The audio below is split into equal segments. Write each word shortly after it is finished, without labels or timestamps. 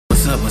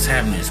up? What's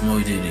happening? It's Mo,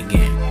 you did it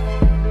again.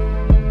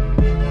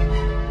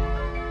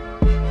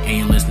 And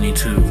you're listening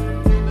to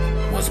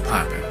What's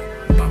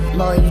Poppin'.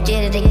 Mo, you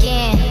did it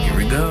again. Here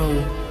we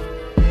go.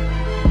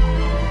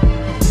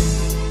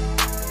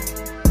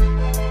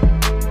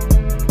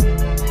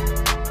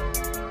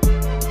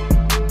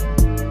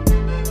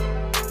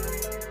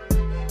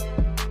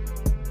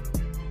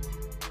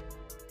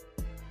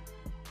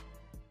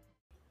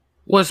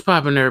 What's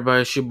poppin',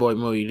 everybody? It's your boy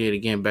Mo, you did it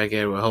again, back at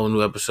it with a whole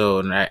new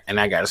episode, and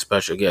I got a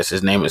special guest.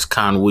 His name is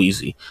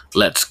Conweezy.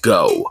 Let's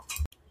go.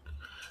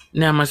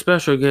 Now, my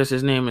special guest,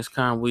 his name is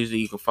Conweezy.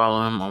 You can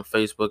follow him on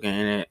Facebook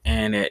and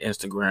at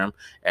Instagram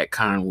at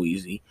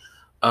Conweezy.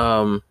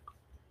 You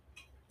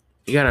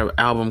got an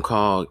album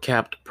called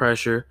Capped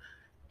Pressure,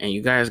 and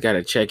you guys got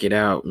to check it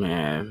out,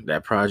 man.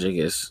 That project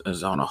is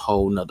on a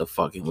whole nother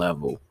fucking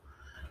level.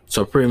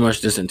 So pretty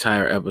much this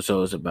entire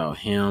episode is about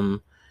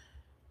him,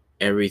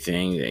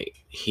 everything that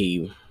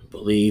he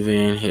believe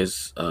in,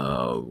 his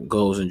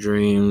goals and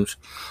dreams.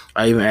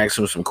 I even asked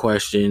him some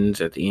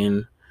questions at the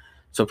end.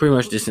 So pretty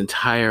much this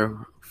entire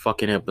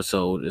fucking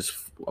episode is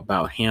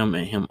about him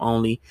and him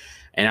only.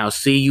 And I'll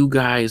see you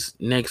guys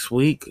next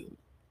week.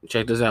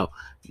 Check this out.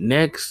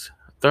 Next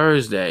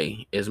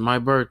Thursday is my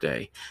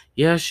birthday.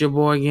 Yes, your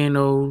boy getting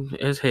old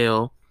as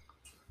hell.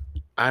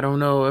 I don't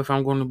know if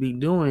I'm going to be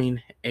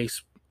doing a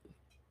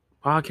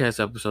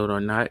podcast episode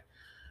or not.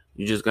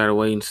 You just got to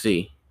wait and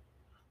see.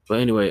 But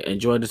anyway,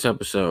 enjoy this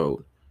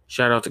episode.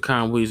 Shout out to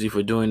Conweezy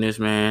for doing this,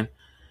 man.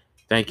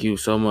 Thank you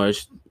so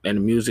much. And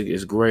the music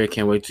is great. I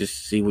can't wait to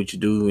see what you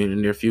do in the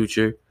near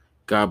future.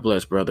 God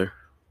bless, brother.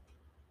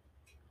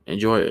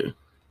 Enjoy it.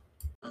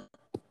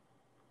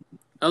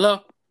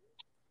 Hello?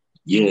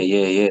 Yeah.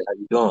 How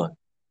you doing?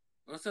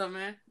 What's up,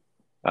 man?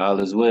 All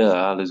is well.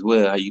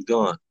 How you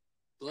doing?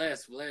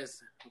 Bless.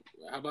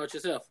 How about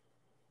yourself?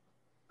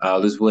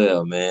 All is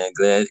well, man.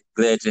 Glad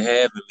you're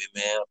having me,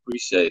 man. I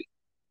appreciate it.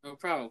 No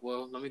problem.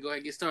 Well, let me go ahead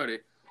and get started.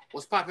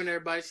 What's poppin',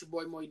 everybody? It's your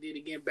boy Mo, did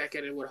again, back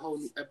at it with a whole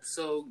new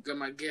episode. Got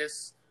my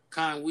guest,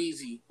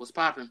 Conweezy. What's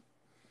poppin'?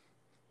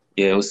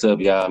 Yeah, what's up,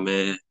 y'all,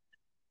 man?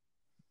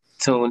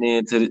 Tune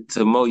in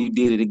to Mo, you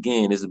did it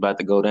again. It's about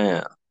to go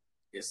down.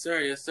 Yes,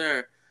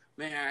 sir.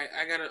 Man,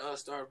 I gotta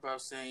start by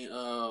saying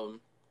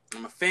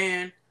I'm a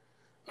fan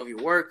of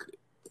your work.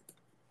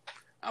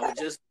 I was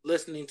just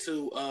listening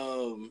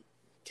to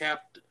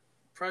Capped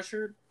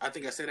Pressure. I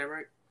think I said that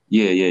right.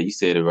 Yeah, you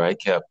said it right.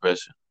 Cap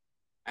Pressure.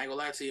 I ain't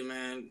gonna lie to you,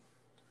 man.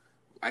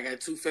 I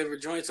got two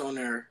favorite joints on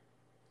there.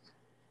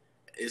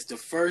 It's the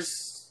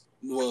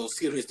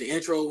it's the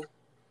intro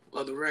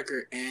of the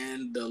record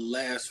and the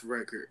last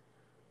record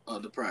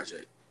of the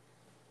project.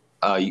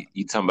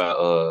 You talking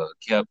about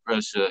Cap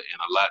Pressure and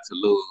A Lot to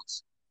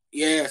Lose?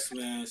 Yes,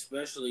 man.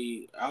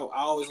 Especially, I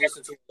always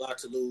listen to A Lot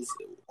to Lose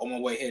on my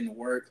way heading to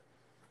work.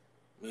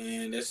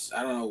 Man,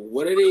 I don't know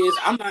what it is.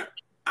 I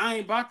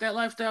ain't about that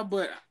lifestyle,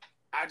 but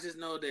I just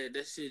know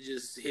that shit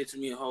just hits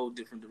me a whole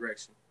different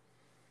direction.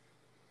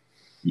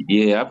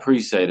 Yeah, I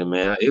appreciate it,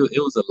 man. It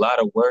was a lot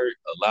of work,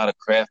 a lot of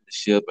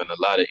craftsmanship, and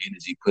a lot of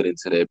energy put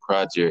into that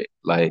project.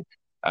 Like,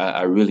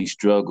 I really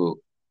struggled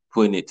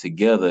putting it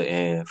together,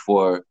 and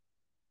for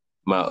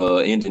my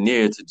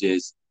engineer to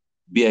just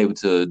be able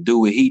to do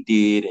what he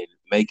did and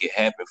make it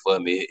happen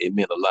for me, it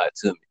meant a lot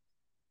to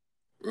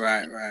me.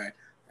 Right.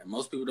 And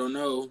most people don't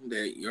know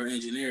that your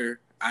engineer,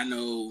 I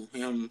know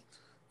him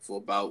for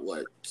about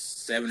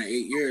 7 or 8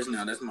 years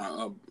now. That's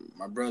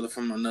my brother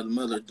from another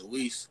mother,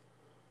 Luis.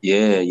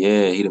 Yeah,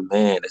 he the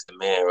man. That's the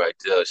man right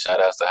there.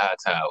 Shout out to High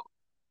Tower.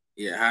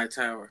 Yeah, High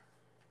Tower.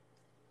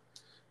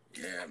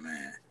 Yeah,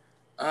 man.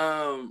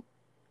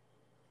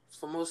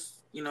 For most,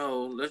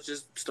 let's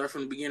just start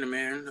from the beginning,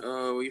 man.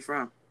 Where you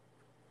from?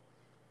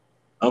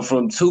 I'm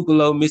from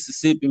Tupelo,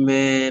 Mississippi,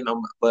 man.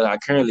 But I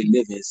currently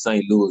live in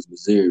St. Louis,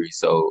 Missouri.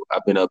 So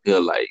I've been up here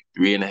like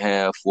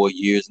 3.5, 4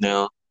 years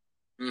now.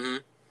 Mm-hmm.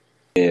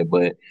 Yeah,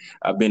 but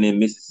I've been in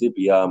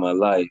Mississippi all my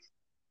life.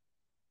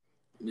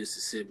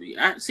 Mississippi.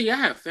 I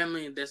have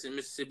family that's in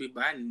Mississippi,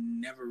 but I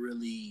never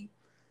really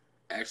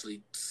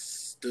actually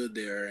stood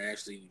there and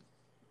actually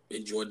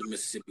enjoyed the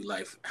Mississippi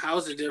life.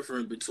 How's it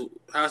different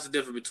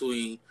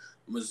between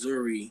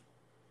Missouri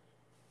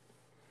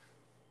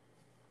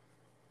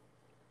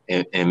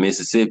and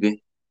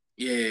Mississippi?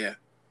 Yeah.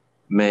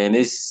 Man,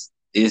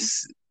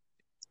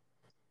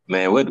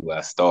 man, where do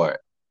I start?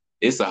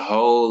 It's a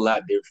whole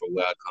lot different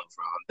where I come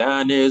from.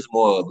 Down there is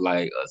more of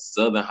like a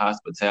Southern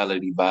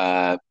hospitality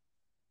vibe.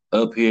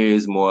 Up here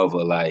is more of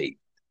a like,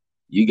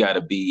 you got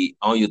to be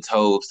on your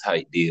toes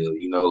type deal.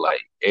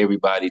 Like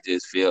everybody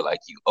just feel like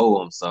you owe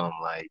them something.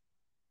 Like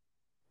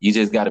you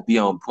just got to be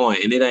on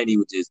point. And it ain't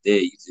even just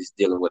that. You're just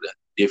dealing with a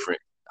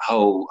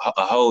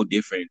whole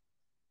different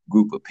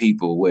group of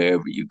people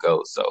wherever you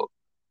go. So,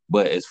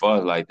 but as far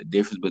as like the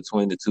difference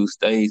between the two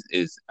states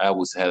is, I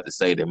would have to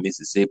say that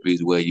Mississippi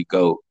is where you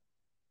go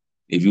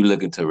if you're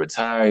looking to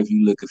retire, if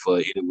you're looking for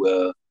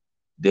anywhere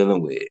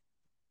dealing with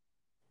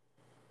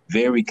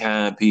very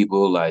kind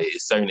people. Like in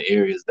certain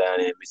areas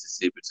down in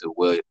Mississippi to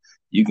where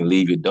you can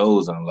leave your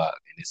doors unlocked.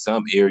 And in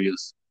some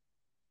areas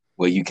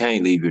Well, you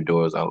can't leave your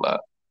doors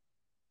unlocked.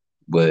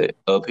 But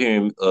up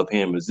here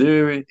in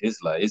Missouri,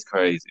 it's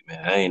crazy,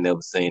 man. I ain't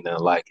never seen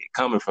nothing like it.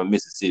 Coming from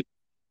Mississippi.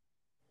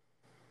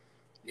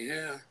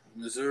 Yeah,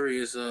 Missouri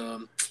is I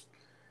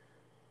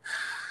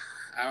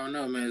don't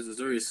know, man.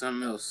 Missouri is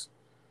something else,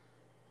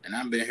 and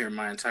I've been here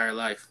my entire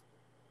life.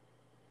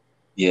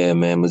 Yeah,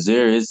 man,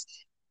 Missouri is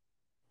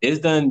it's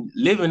done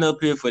living up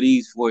here for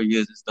these 4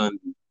 years, it's done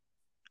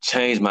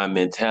changed my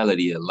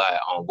mentality a lot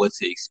on what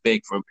to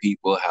expect from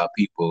people, how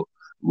people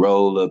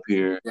roll up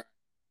here.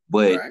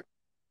 But Right.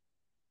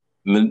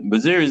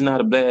 Missouri is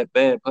not a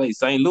bad place.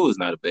 St. Louis is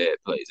not a bad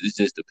place. It's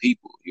just the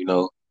people, you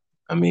know.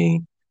 I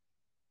mean,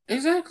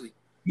 Exactly.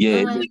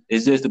 yeah, Nothing wrong.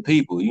 it's just the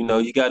people. You know,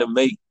 you got to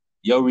make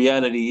your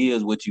reality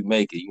is what you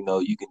make it. You know,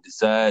 you can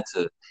decide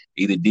to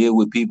either deal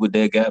with people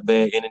that got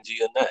bad energy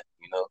or not.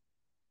 You know,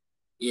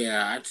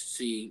 Yeah, I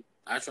see.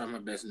 I try my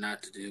best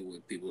not to deal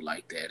with people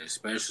like that,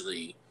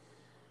 especially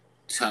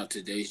how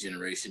today's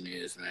generation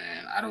is.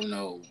 Man, I don't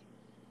know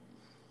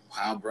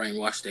how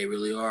brainwashed they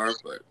really are,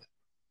 but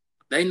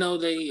they know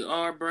they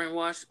are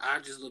brainwashed. I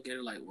just look at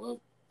it like,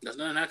 well, there's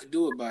nothing I can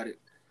do about it.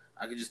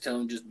 I could just tell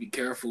them just be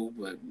careful,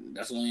 but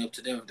that's only up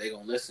to them if they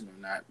gonna listen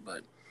or not.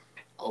 But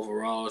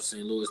overall,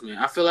 St. Louis, man,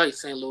 I feel like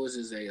St. Louis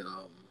is a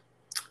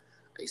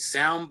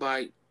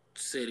soundbite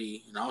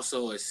city and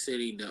also a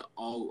city that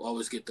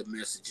always get the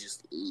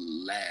messages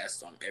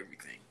last on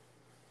everything.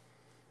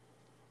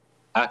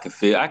 I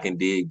can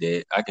dig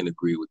that. I can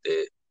agree with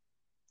that.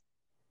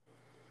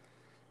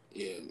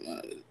 Yeah,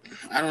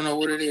 I don't know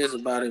what it is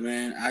about it,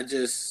 man. I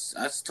just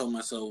told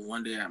myself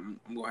one day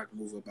I'm gonna have to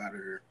move up out of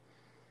here,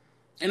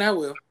 and I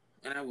will,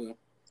 and I will.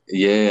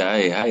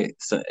 Yeah,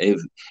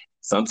 if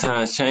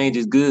sometimes change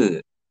is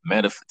good.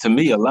 To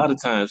me, a lot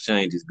of times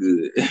change is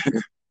good.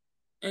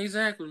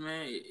 Exactly,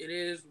 man. It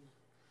is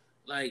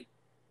like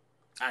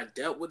I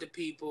dealt with the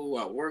people,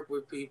 I work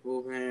with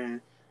people,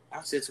 man.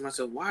 I said to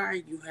myself, why are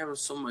you having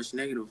so much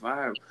negative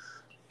vibe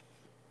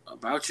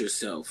about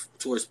yourself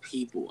towards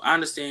people? I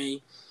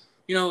understand,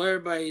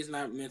 everybody is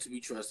not meant to be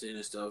trusted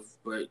and stuff,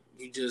 but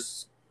you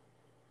just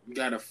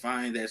gotta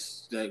find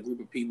that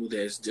group of people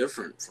that's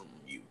different from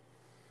you.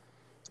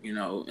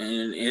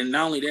 And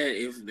not only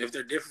that, if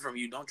they're different from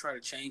you, don't try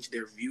to change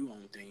their view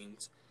on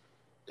things.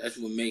 That's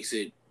what makes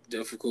it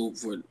difficult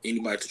for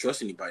anybody to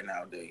trust anybody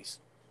nowadays.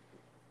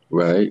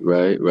 Right.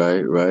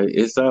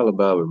 It's all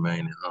about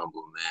remaining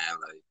humble, man.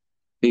 Like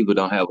people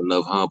don't have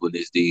enough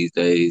humbleness these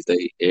days.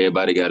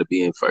 Everybody got to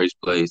be in first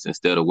place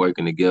instead of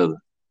working together.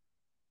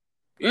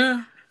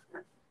 Yeah,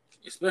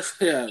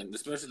 especially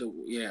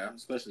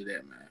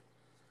that, man.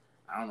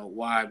 I don't know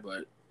why,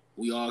 but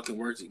we all can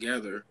work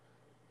together,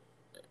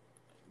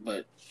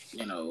 but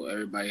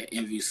everybody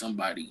envies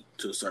somebody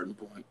to a certain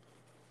point.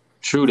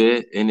 True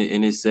that, and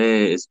it's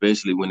sad,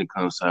 especially when it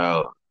comes to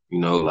how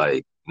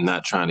like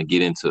not trying to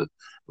get into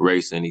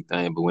race or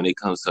anything, but when it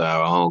comes to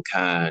our own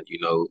kind,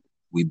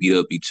 we beat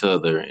up each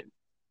other, and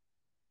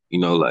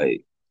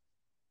like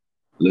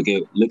look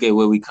at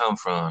where we come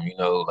from.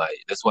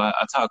 Like that's why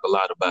I talk a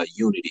lot about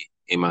unity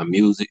in my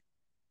music,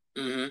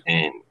 Mm-hmm.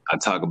 and I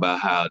talk about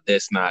how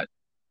that's not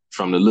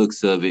from the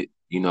looks of it,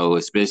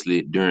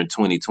 especially during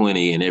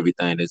 2020 and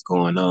everything that's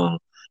going on.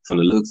 From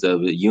the looks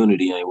of it,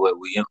 unity ain't what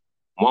we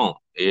want.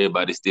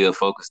 Everybody's still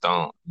focused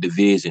on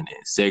division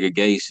and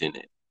segregation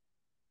and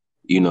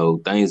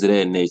things of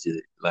that nature.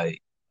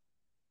 Like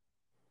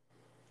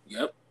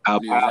Yep. our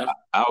Yes. power,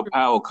 our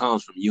power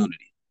comes from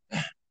unity.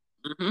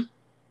 Mm-hmm.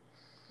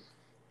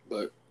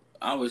 But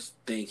I was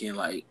thinking,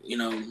 like,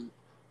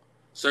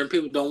 certain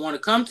people don't want to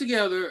come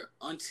together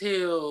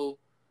until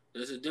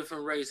there's a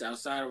different race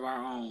outside of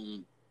our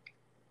own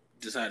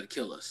decide to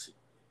kill us.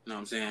 You know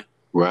what I'm saying?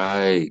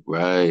 Right.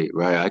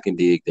 I can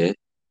dig that.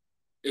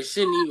 It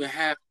shouldn't even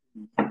have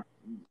to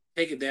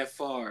take it that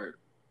far,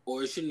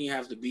 or it shouldn't even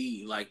have to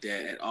be like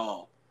that at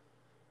all.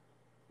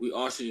 We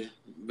all should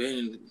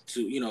been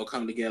to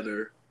come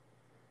together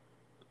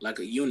like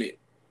a unit.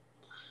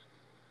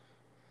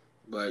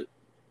 But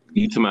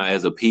You talking about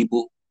as a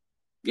people,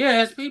 yeah,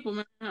 as people,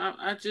 man,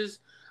 I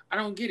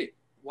don't get it.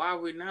 Why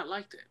we're not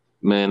like that?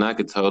 man, I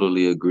could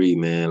totally agree,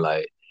 man.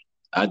 Like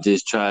I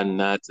just try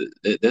not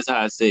to. That's how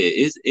I say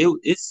it.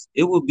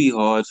 It would be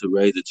hard to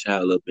raise a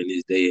child up in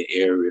this day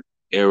and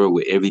era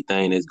with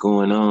everything that's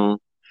going on,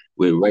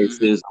 with Mm-hmm.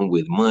 racism,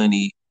 with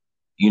money,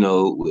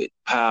 with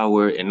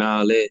power and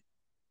all that.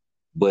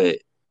 But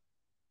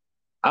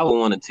I would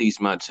want to teach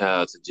my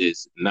child to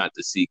just not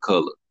to see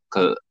color,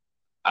 cause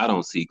I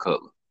don't see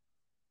color.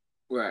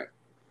 Right.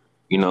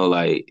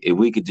 Like if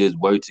we could just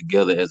work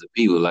together as a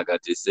people, like I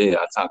just said,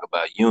 I talk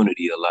about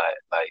unity a lot.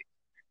 Like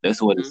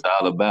that's what it's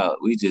Mm-hmm. all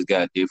about. We just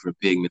got different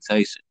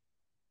pigmentation.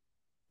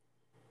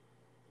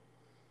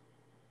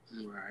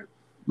 Right.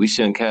 We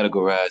shouldn't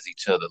categorize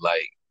each other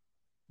like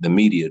the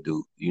media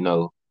do.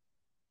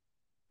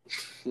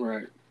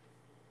 Right.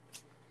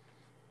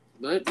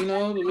 But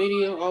the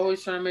media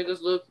always trying to make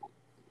us look,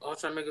 always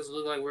trying to make us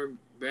look like we're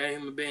bad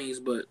human beings.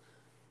 But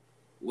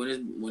when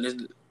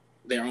it's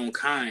their own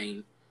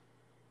kind,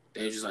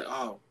 they're just like,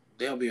 oh,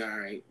 they'll be all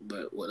right.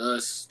 But with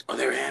us, oh,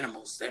 they're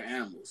animals. They're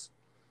animals.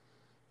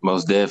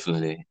 Most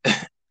definitely.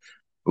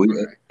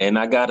 Right. And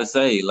I gotta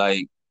say,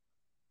 like,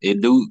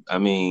 it do. I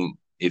mean,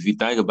 if you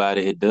think about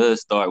it, it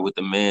does start with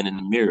the man in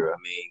the mirror. I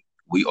mean,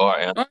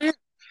 Oh yeah.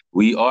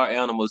 we are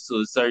animals to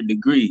a certain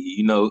degree,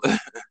 you know.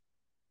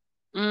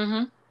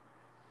 Mm-hmm.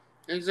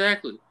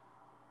 Exactly.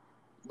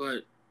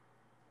 But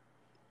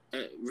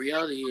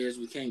reality is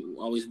we can't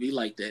always be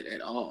like that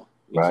at all.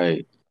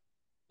 Right,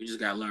 We just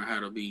gotta learn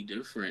how to be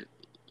different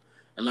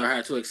and learn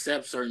how to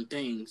accept certain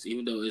things,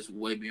 even though it's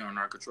way beyond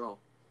our control.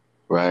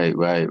 right.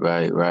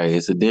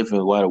 It's a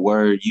different why the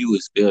word "you"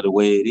 is spelled the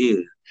way it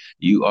is.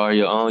 You are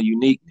your own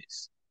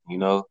uniqueness. You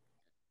know,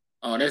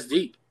 Oh, that's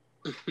deep.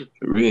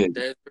 really,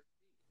 That's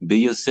be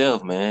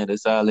yourself, man.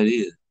 That's all it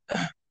is.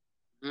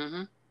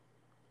 mm-hmm.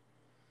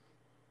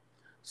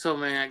 So,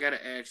 man, I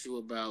gotta ask you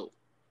about.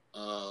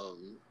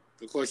 Um,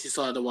 of course, you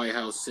saw the White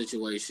House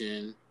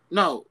situation.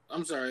 No,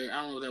 I'm sorry.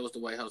 I don't know if that was the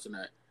White House or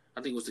not.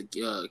 I think it was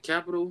the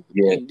Capitol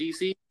Yeah, in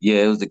D.C.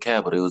 yeah. It was the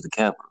capital. It was the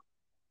capital.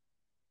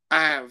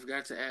 I have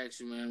got to ask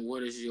you, man.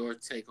 What is your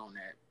take on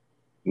that?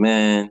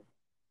 Man,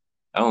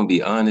 I'm gonna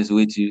be honest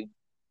with you.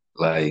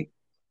 Like,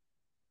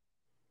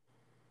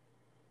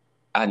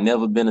 I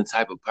never been the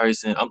type of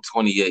person. I'm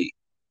 28,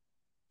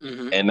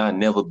 Mm-hmm. and I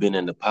never been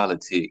into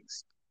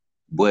politics.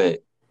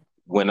 But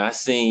when I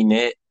seen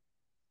that,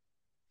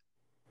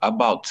 I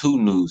bought two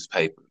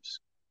newspapers.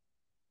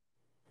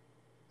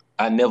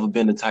 I never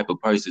been the type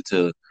of person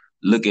to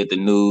look at the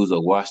news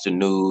or watch the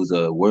news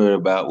or worry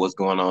about what's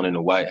going on in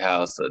the White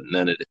House or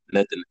none of that,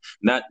 nothing.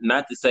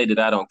 Not to say that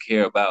I don't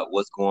care about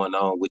what's going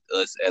on with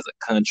us as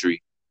a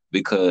country,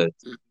 because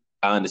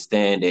I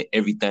understand that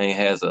everything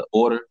has an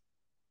order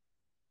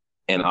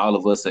and all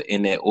of us are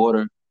in that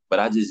order. But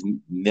I just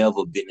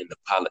never been into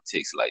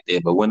politics like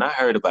that. But when I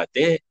heard about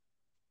that,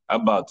 I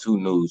bought two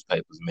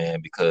newspapers, man,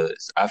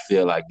 because I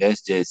feel like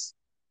that's just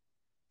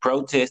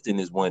protesting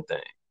is one thing.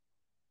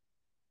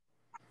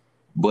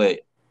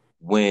 But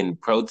when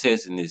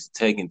protesting is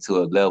taken to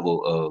a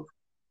level of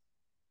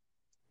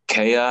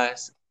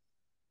chaos,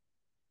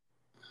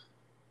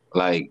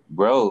 like,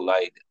 bro,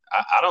 like,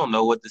 I don't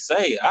know what to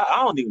say.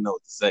 I don't even know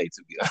what to say,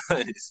 to be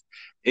honest.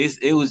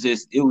 It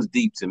was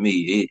deep to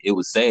me. It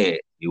was sad.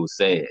 It was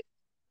sad.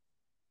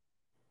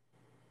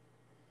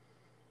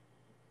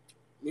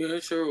 Yeah,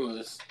 it sure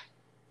was.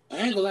 I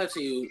ain't gonna lie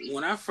to you.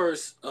 When I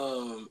first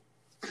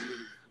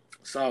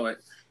saw it,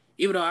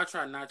 even though I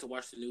tried not to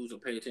watch the news or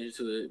pay attention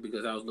to it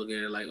because I was looking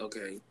at it like,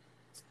 okay,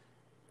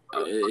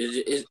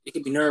 it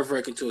can be nerve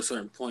wracking to a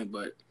certain point.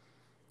 But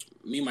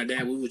me and my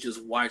dad, we was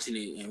just watching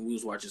it, and we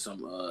was watching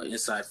some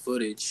inside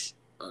footage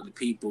of the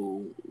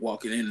people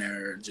walking in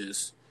there,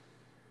 just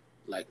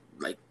like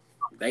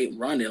they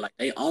run it, like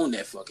they own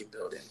that fucking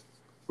building.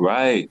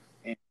 Right.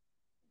 And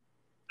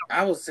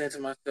I was saying to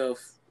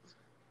myself,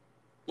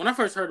 when I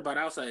first heard about it,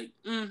 I was like,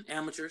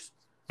 amateurs.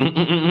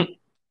 Mm-mm-mm.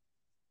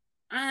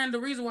 And the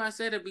reason why I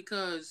said it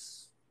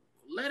because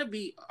let it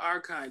be our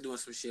kind doing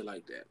some shit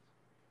like that.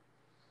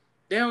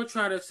 They'll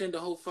try to send the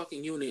whole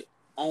fucking unit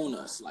on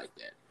us like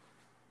that.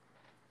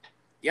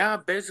 Y'all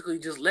basically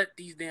just let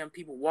these damn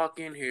people walk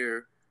in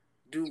here,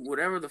 do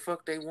whatever the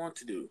fuck they want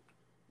to do.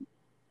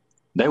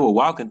 They were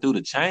walking through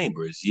the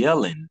chambers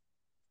yelling.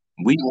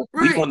 We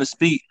Right. want to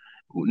speak.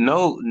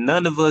 No,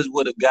 none of us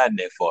would have gotten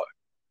that far.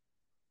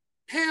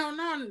 Hell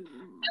no.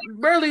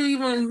 Barely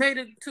even made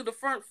it to the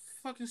front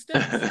fucking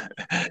steps.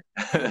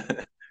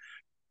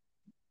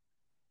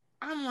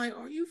 I'm like,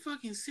 are you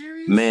fucking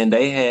serious? Man,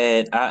 they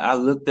had. I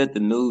looked at the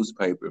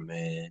newspaper,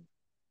 man,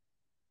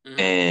 Mm-hmm.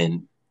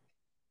 and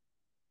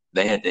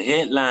they had the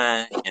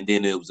headline, and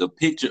then there was a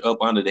picture up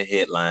under the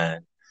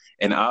headline,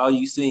 and all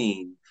you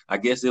seen, I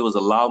guess it was a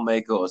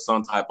lawmaker or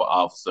some type of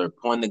officer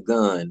pointing a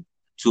gun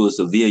to a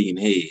civilian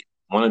head.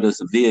 One of the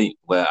civilian,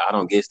 well, I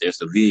don't guess they're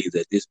civilians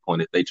at this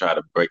point if they try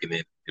to break it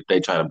in, if they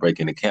try to break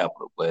in the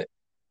Capitol, but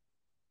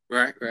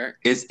Right.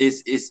 it's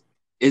it's it's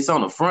it's on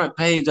the front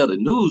page of the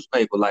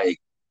newspaper. Like,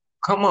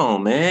 come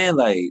on, man,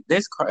 like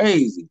that's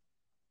crazy.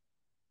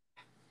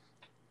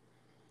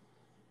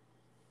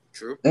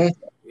 True. That's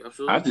You I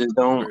absolutely just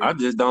don't. agree. I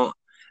just don't.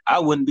 I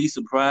wouldn't be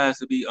surprised,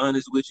 to be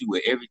honest with you,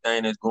 with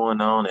everything that's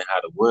going on and how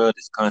the world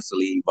is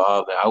constantly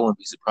evolving. I wouldn't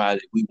be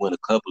surprised if we went a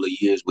couple of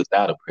years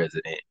without a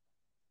president.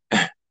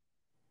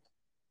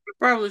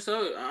 Probably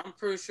so. I'm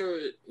pretty sure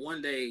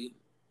one day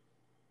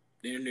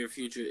in the near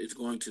future it's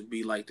going to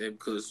be like that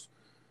because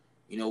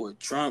with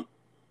Trump,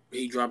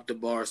 he dropped the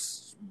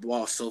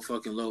ball so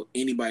fucking low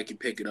anybody can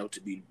pick it up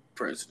to be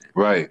president.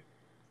 Right.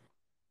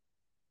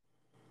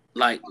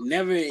 Like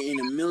never in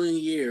a million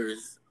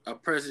years a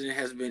president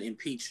has been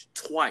impeached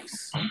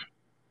twice,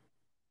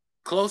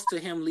 close to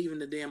him leaving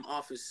the damn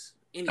office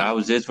I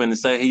was anyway. just going to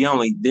say he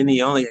only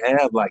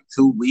have like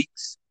 2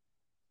 weeks,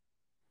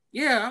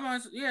 Yeah,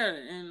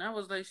 and I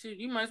was like, shit,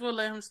 you might as well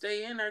let him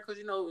stay in there because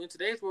in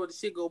today's world the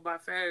shit go by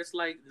fast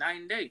like night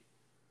and day.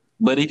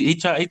 but he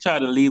tried to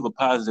leave a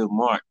positive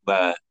mark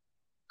by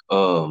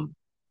um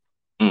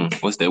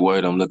what's that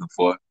word I'm looking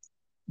for,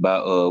 by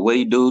what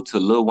he do to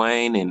Lil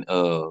Wayne and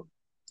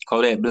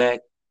Kodak Black.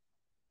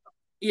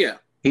 Yeah,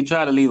 He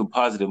tried to leave a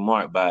positive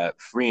mark by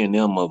freeing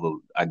them of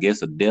I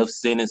guess, a death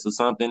sentence or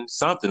something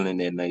in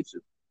that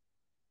nature.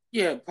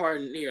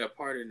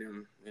 pardon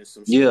them and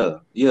some shit. Yeah,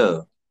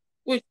 yeah.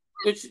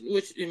 Which,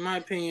 which, in my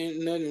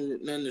opinion,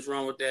 nothing is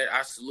wrong with that.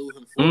 I salute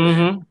him for that.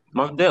 Mm-hmm.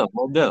 Most death,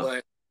 most death.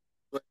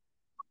 But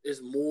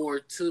there's more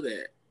to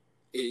that.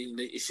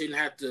 It shouldn't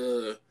have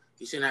to.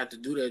 He shouldn't have to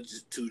do that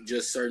to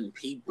just certain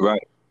people,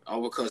 Right.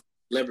 all because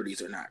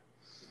celebrities or not.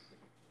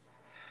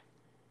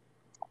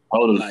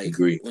 Totally Like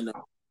agree. when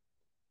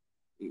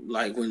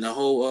when the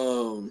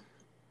whole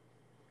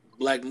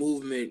black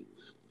movement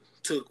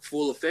took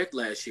full effect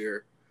last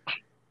year,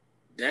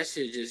 that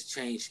shit just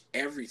changed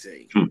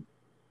everything. Hmm.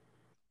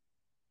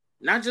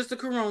 Not just the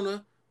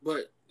corona,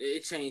 but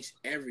it changed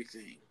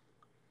everything.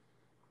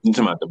 You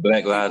talking about the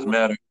Black Lives People were,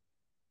 Matter?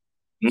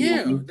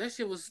 yeah, Mm-hmm.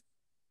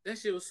 that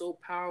shit was so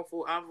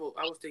powerful. I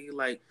was thinking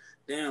like,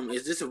 damn,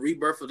 is this a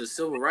rebirth of the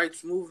civil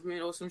rights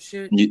movement or some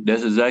shit?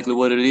 That's exactly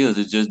what it is.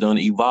 It's just done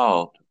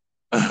evolved.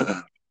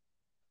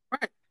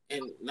 Right.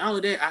 And not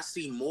only that, I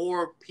see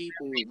more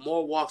people,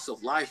 more walks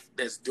of life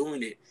that's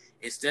doing it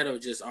instead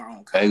of just our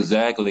own kind.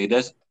 Exactly.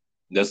 That's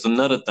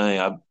another thing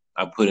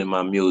I put in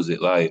my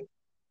music. Like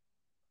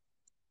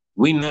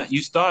we not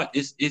you start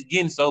it's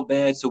getting so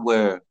bad to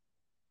where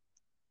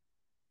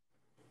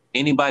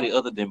anybody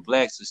other than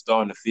blacks is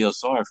starting to feel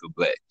sorry for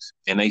blacks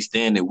and they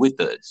standing with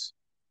us.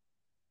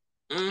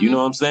 You know Mm-hmm.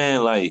 what I'm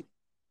saying? Like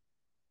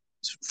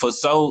for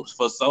so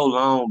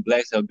long,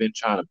 blacks have been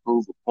trying to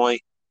prove a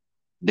point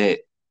that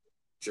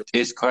Sure.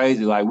 it's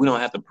crazy. Like we don't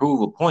have to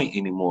prove a point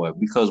anymore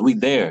because we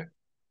there.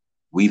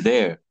 We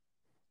there.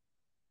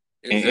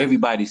 And Exactly.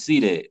 everybody see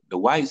that. The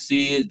whites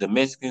see it, the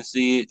Mexicans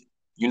see it,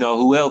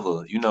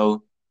 whoever.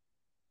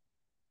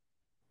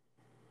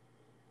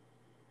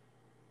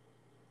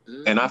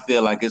 And I Mm-hmm.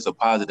 feel like it's a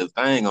positive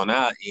thing on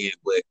our end,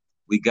 but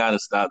we gotta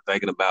stop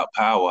thinking about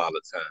power all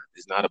the time.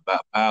 It's not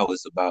about power,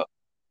 it's about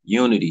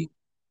unity.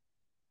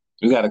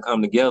 We gotta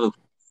come together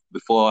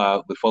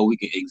before we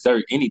can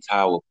exert any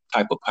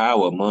type of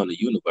power among the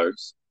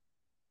universe.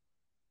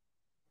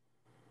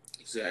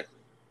 Exactly.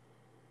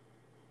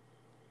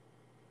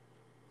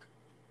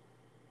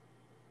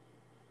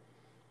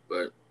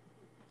 But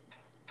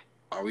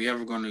are we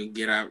ever going to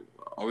get out?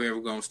 Are we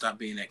ever going to stop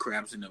being that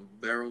crabs in a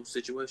barrel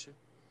situation?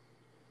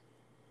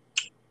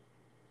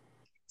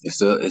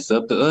 It's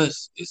up to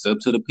us. It's up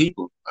to the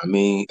people. I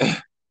mean,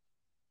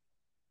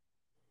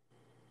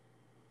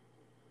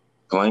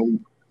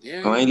 plain, Yeah,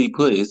 yeah. plainly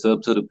put, it's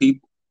up to the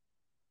people.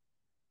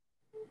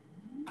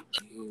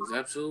 He was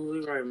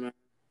absolutely right, man.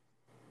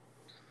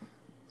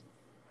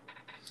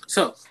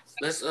 So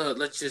let's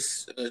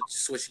just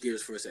switch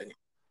gears for a second.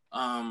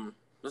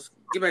 Let's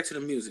get back to the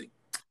music.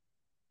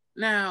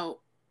 Now,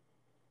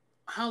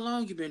 how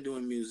long you been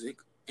doing music,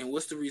 and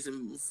what's the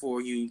reason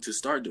for you to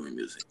start doing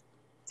music?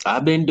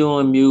 I've been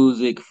doing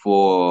music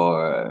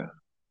for,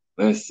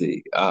 let's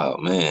see, oh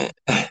man,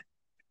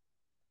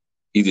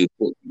 he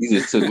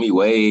just took me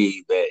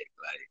way back.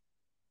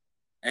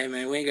 Hey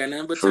man, we ain't got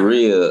nothing but For time.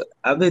 real,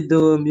 I've been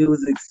doing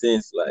music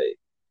since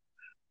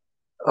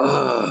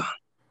uh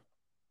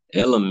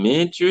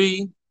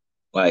elementary.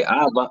 Like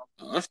Oh,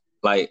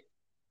 like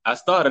I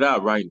started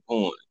out writing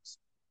poems.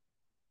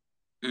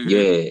 mm-hmm.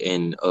 Yeah,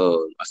 and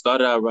I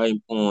started out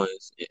writing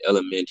poems in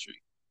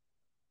elementary.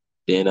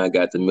 Then I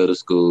got to middle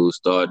school,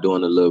 started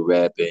doing a little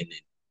rapping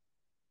and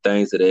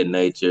things of that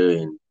nature.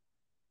 And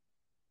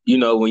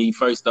when you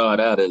first start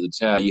out as a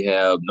child, you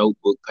have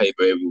notebook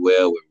paper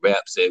everywhere with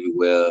raps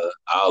everywhere,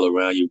 all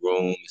around your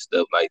room and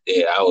stuff like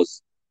that.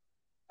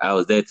 I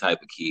was that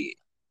type of kid.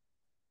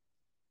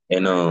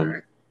 And Right,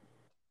 right.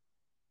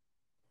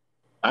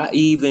 I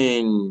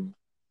even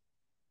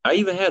I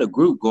even had a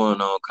group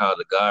going on called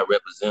the God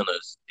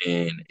Representatives,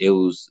 and it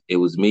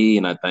was me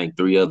and I think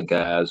three other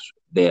guys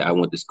that I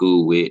went to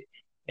school with,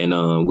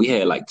 and we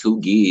had like two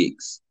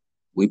gigs.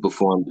 We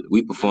performed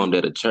Mm-hmm.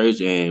 at a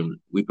church and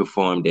we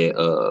performed at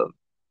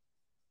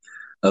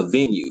a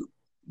venue,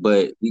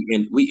 but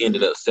we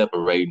ended Mm-hmm. up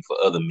separating for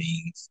other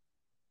means,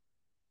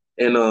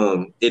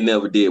 and it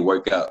never did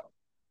work out.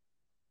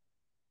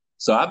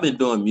 So I've been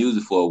doing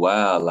music for a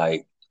while.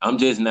 Like I'm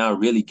just now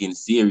really getting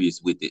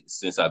serious with it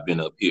since I've been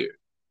up here,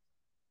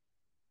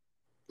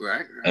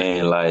 Right, right.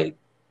 and like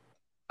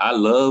I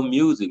love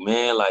music,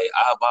 man. Like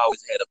I've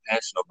always had a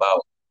passion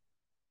about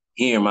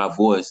hearing my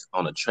voice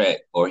on a track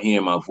or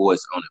hearing my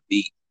voice on a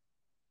beat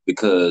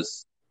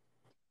because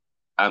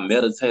I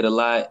meditate a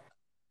lot,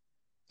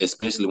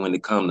 especially when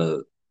it comes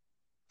to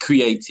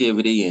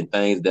creativity and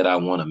things that I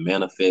want to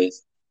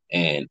manifest.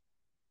 And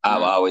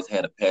I've Mm-hmm. always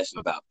had a passion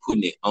about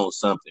putting it on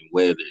something,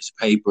 whether it's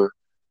paper,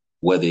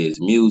 whether it's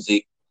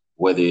music,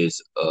 whether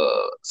it's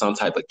some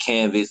type of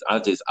canvas.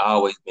 I've just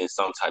always been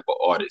some type of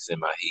artist in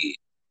my head.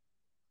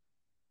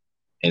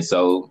 And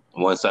so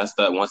once I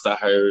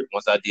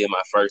did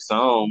my first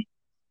song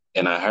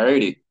and I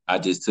heard it, I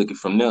just took it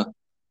from there.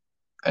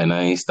 And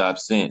I ain't stopped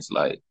since.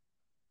 Like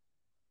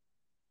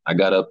I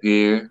got up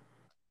here,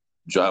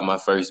 dropped my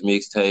first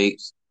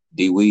mixtapes.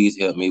 D Weez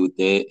helped me with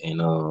that.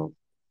 And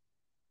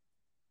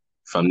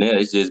from there,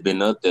 it's just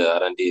been up there. I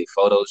done did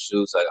photo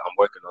shoots. Like I'm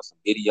working on some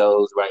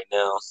videos right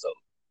now, so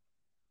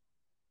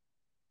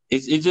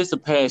it's just a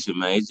passion,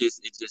 man. It's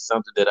just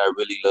something that I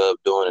really love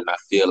doing, and I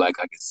feel like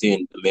I can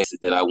send the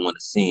message that I want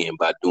to send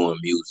by doing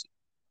music.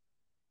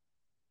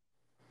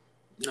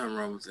 Nothing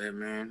wrong with that,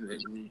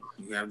 man.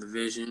 You have the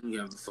vision, you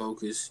have the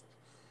focus,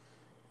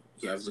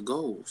 you have the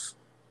goals.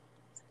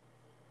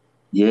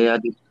 Yeah,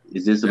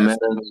 it's just a That's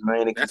matter of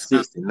remaining that's why,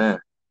 consistent now.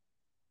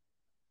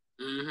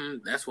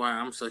 that's why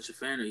I'm such a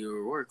fan of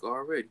your work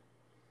already.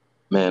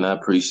 Man, I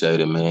appreciate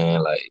it,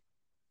 man. Like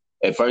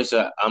at first,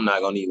 I'm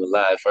not gonna even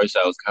lie. At first,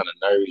 I was kind of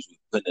nervous with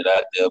putting it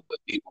out there, but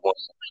people want,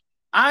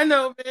 I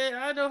know, man.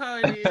 I know how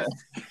it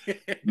is.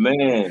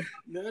 man,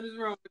 Nothing's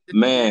wrong with that,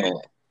 man. man.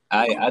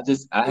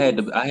 I had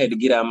to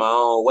get out my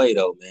own way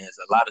though, man.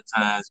 So a lot of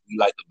times we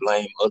like to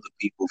blame other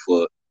people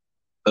for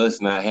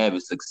us not having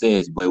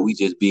success, but we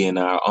just be in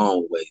our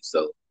own way.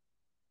 So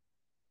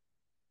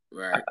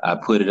Right. I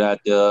put it out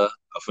there.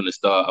 I'm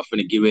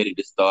finna get ready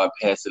to start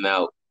passing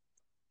out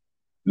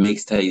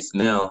mixtapes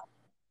now,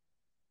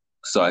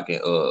 so I can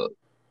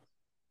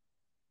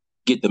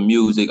get the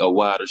music a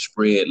wider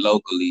spread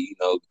locally.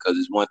 Because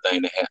it's one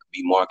thing to have to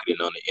be marketing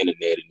on the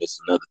internet, and it's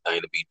another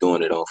thing to be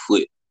doing it on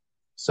foot.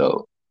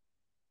 So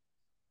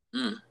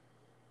Mm.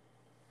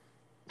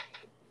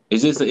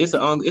 it's just it's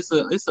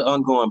an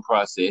ongoing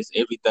process.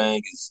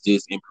 Everything is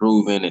just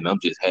improving, and I'm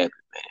just happy,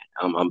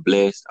 man. I'm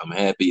blessed. I'm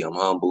happy. I'm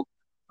humble.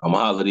 I'm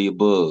all of the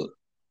above.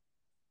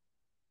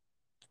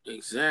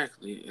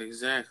 Exactly,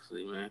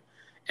 man.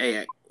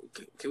 Hey,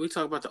 can we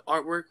talk about the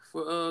artwork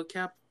for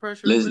Cap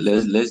Pressure Let's for a let's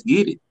second? let's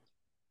get it.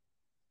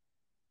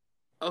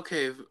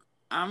 Okay,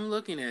 I'm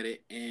looking at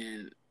it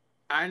and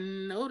I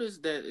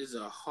noticed that is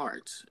a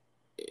heart.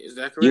 Is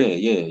that Yeah, correct?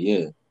 yeah,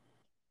 yeah.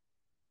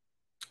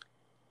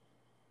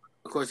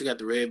 Of course, you got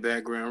the red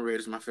background. Red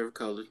is my favorite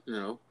color,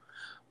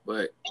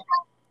 But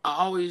I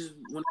always,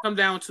 when it come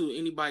down to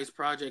anybody's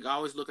project, I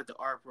always look at the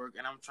artwork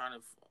and I'm trying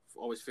to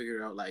always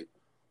figure out like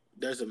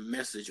there's a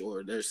message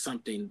or there's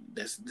something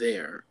that's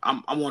there.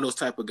 I'm one of those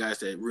type of guys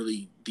that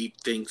really deep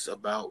thinks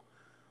about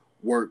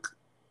work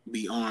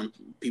beyond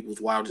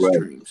people's wildest Right.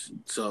 dreams.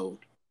 So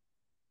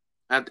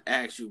I have to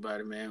ask you about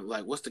it, man.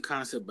 Like, what's the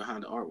concept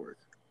behind the artwork?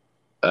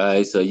 All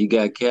right, so you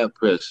got Cap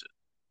Pressure.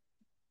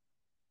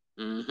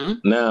 Mm-hmm.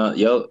 Now,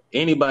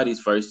 anybody's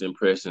first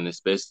impression,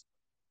 especially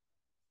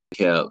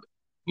Cap,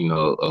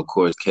 of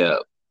course, Cap,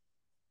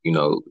 you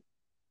know,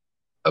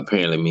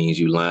 apparently means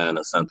you lying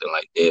or something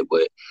like that.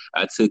 But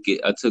I took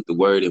the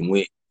word and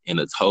went in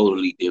a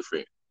totally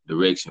different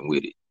direction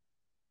with it.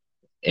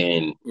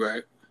 And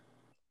Right.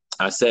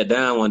 I sat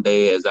down one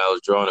day as I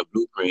was drawing a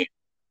blueprint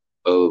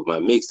of my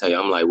mixtape.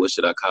 I'm like, what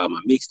should I call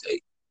my mixtape?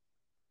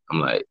 I'm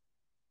like,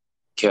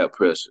 Cap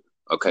Pressure.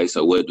 Okay,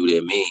 so what do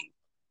that mean?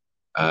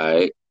 All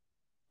right.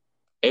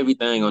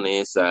 Everything on the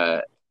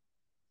inside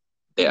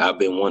that I've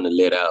been wanting to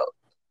let out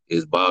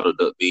is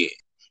bottled up in.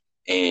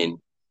 And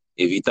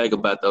if you think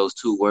about those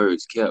two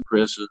words, Cap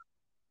Pressure,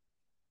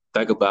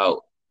 think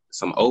about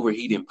some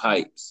overheating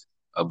pipes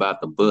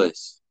about the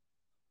bus.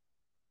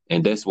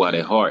 And that's why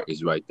that Mm. heart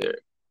is right there.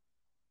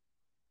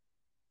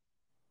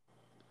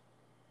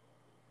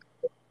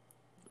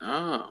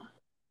 Oh,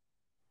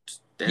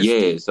 that's Yeah,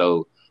 deep.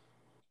 so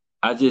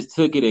I just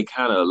took it and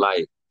kind of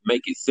like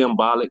make it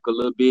symbolic a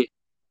little bit.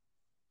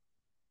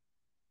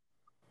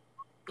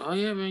 Oh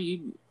yeah, man.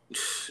 You,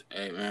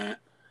 hey man.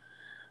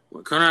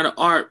 When it comes out of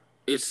art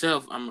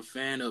itself, I'm a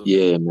fan of it.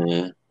 Yeah,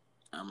 man.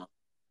 I'm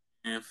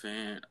a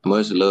fan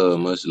Much of it, love,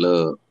 man. much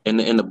love. And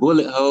the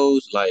bullet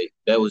holes, like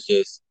that was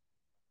just,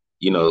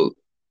 you know,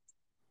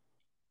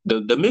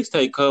 the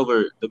mixtape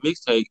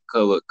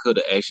cover could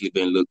have actually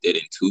been looked at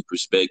in two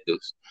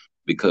perspectives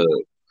because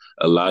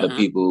a lot of Mm-hmm.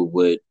 people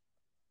would,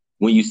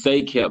 when you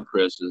say Cap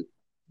Pressure,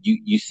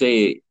 you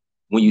say it,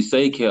 when you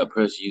say Cap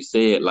Pressure, you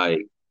say it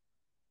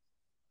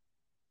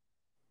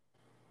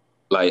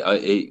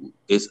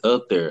it's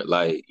up there,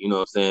 like, you know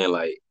what I'm saying,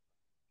 like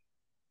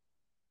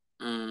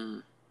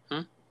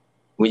Mm-hmm.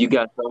 when you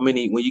got so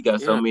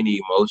Yeah. many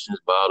emotions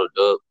bottled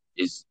up,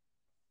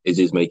 it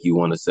just make you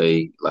want to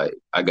say, like,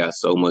 I got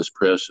so much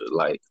pressure,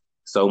 like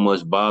so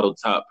much bottle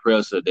top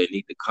pressure that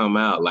need to come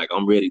out, like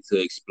I'm ready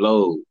to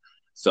explode.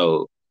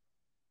 So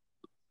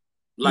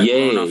Like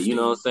blowing yeah, off you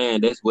know what I'm steam.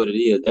 saying? That's what it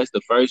is. That's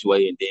the first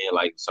way. And then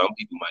like some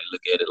people might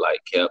look at it like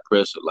Cap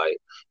Pressure, like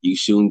you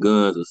shooting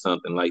guns or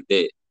something like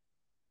that.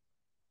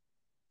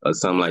 Or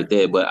something like Right.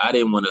 that. But I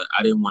didn't wanna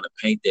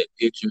paint that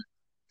picture.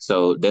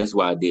 So that's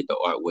why I did the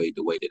art way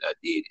the way that I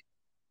did it.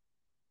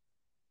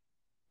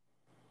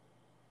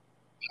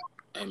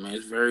 Hey man,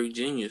 it's very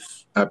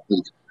genius. I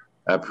pre-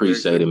 I Very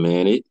appreciate good. it,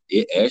 man.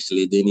 It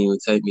actually didn't even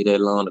take me that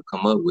long to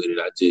come up with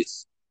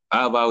it.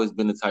 I've always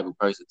been the type of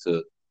person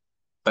to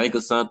think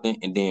of something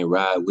and then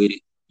ride with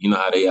it. You know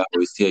how they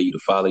always tell you to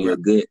follow Right. your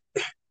gut.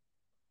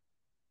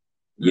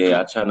 Mm-hmm.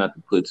 Yeah, I try not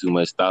to put too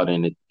much thought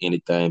in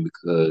anything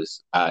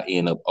because I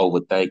end up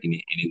overthinking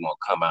it and it won't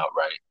come out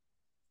right.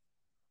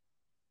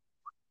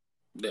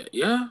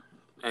 Yeah.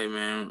 Hey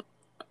man,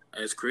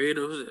 as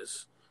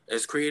creatives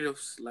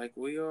like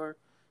we are,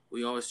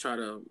 We always try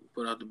to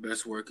put out the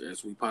best work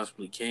as we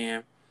possibly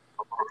can,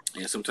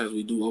 and sometimes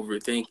we do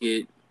overthink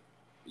it,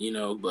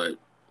 but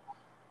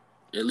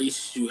at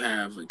least you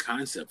have a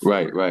concept for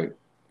Right, it. right,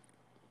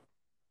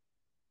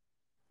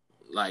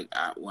 Like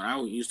when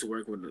I used to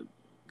work with a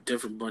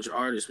different bunch of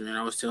artists, man,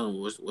 I was telling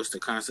them what's the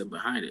concept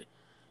behind it.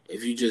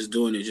 If you just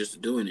doing it,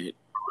 just doing it,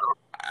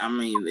 I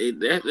mean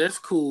that's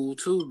cool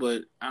too,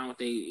 but I don't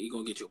think you're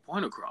gonna get your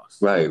point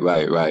across. right.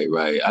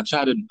 I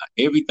try to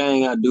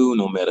everything I do,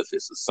 no matter if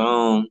it's a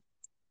song,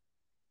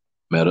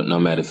 no matter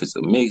Mm-hmm. if it's a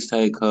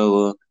mixtape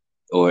cover,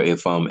 or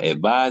if I'm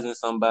advising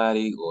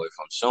somebody, or if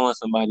I'm showing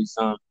somebody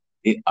something,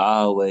 it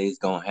always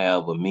gonna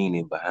have a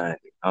meaning behind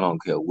it. I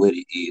don't care what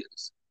it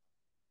is.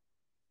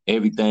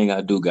 Everything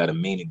I do got a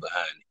meaning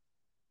behind it,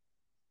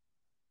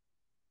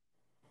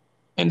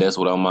 and that's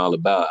what I'm all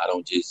about.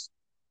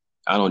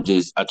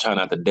 I try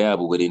not to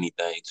dabble with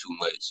anything too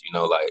much.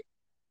 Like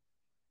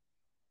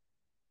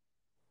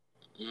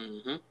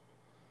Mm-hmm.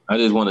 I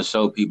just want to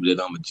show people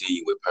that I'm a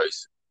genuine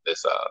person.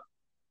 That's all.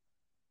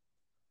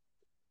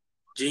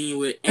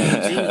 Genuine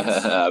and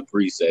genius. I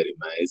appreciate it,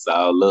 man. It's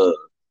all love.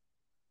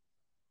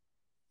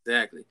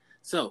 Exactly.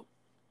 So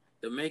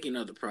the making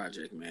of the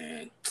project,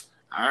 man.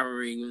 I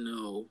already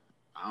know.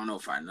 I don't know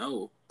if I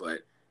know, but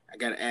I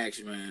gotta ask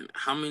you, man.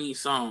 How many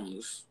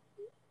songs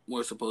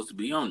were supposed to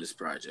be on this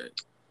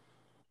project?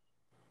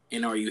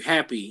 And are you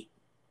happy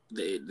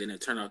that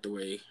it turned out the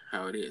way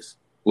how it is?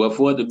 Well,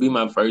 for it to be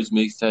my first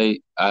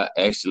mixtape, I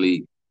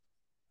actually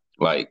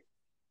like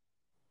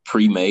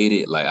pre-made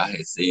it. Like I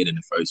had said in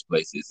the first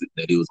place,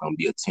 that it was gonna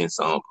be a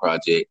 10-song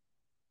project.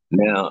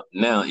 Now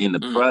in the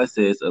Mm,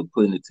 process of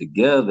putting it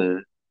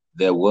together,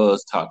 there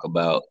was talk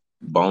about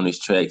bonus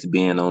tracks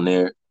being on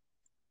there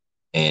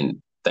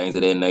and things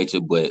of that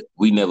nature, but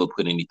we never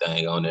put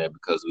anything on there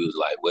because we was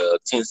like, well,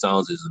 10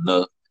 songs is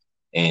enough.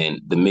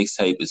 And the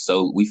mixtape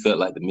we felt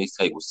like the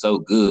mixtape was so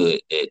good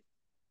that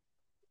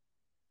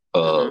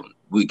mm-hmm.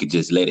 we could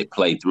just let it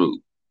play through.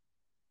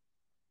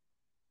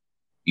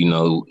 You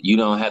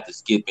don't have to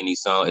skip any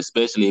song,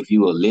 especially if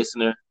you're a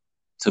listener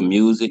to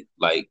music,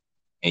 like,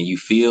 and you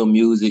feel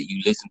music,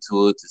 you listen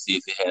to it to see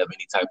if it have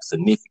any type of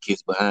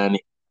significance behind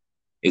it.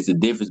 It's a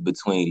difference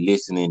between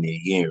listening and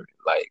hearing.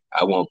 Like,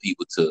 I want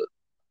people to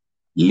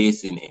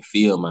listen and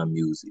feel my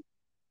music.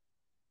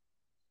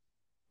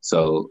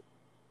 So,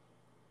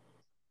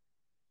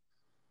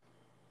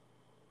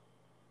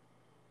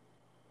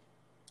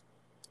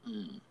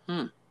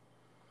 Hmm.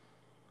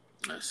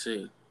 I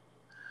see.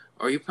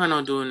 Are you planning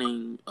on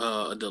doing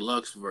a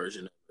deluxe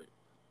version of it?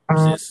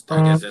 Since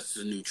I guess that's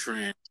the new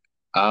trend.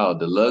 oh,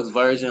 deluxe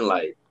version,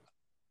 like,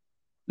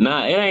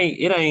 nah, it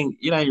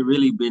ain't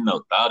really been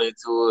no thought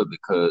into it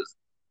because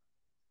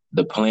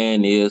the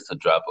plan is to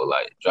drop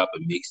a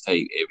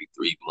mixtape every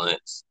 3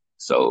 months.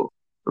 So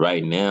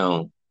right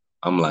now,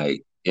 I'm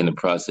like in the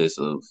process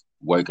of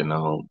working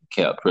on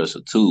Cap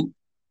Pressure 2.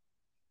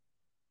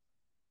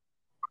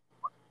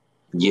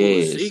 Ooh, a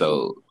Yeah, sequel.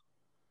 so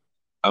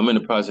I'm in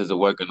the process of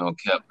working on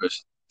Cap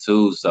Pressure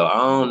 2. So I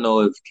don't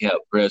know if Cap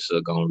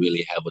Pressure gonna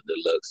really have a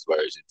deluxe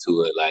version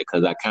to it, like,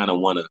 cause I kind of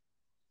want to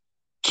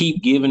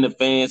keep giving the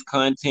fans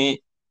content,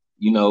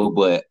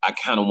 but I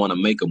kind of want to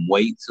make them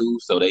wait too,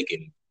 so they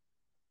can,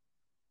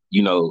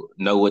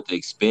 know what to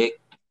expect.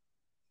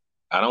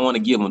 I don't want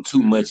to give them too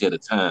Mm-hmm. much at a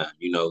time.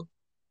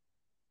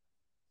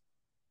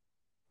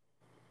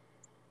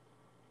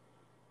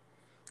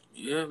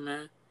 Yeah,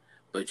 man.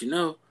 But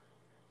the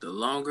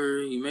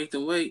longer you make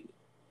them wait,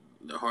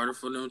 the harder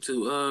for them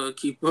to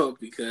keep up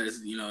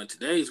because in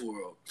today's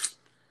world,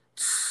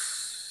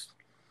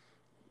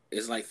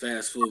 it's like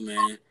fast food,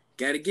 man.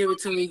 Got to give it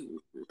to me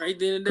right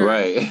then and there.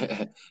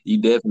 Right. You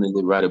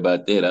definitely right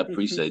about that. I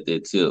appreciate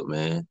that tip,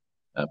 man.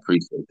 I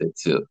appreciate that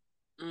tip.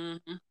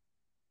 Mm-hmm.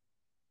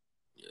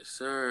 Yes,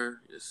 sir.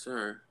 Yes,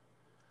 sir.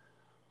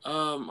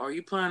 Are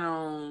you planning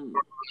on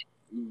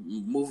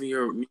moving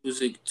your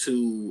music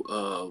to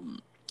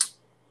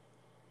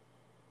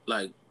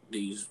like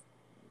these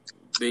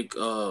big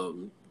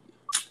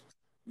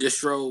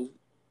distro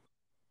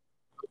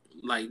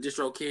like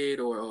DistroKid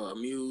or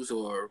Muse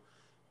or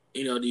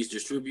these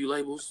distribute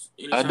labels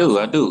I anytime do,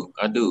 I soon? do,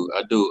 I do,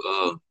 I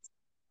do.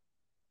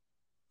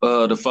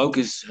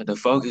 The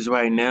focus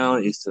right now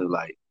is to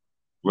like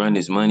run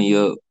this money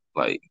up,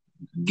 like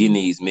getting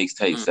these Mm.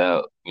 mixtapes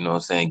out. You know what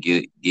I'm saying?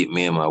 Get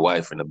me and my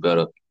wife in a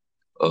better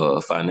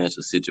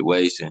financial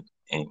situation.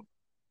 And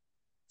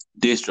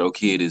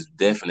DistroKid is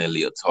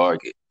definitely a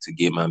target to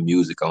get my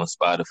music on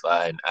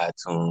Spotify and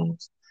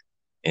iTunes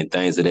and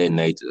things of that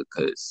nature.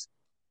 Cause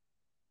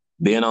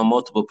being on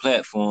multiple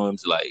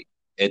platforms, like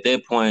at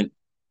that point,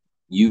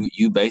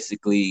 you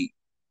basically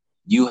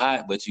you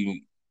hot, but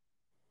you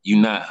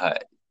not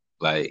hot.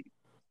 Like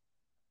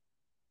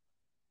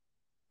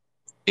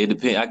it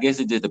depends. I guess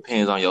it just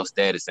depends on your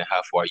status and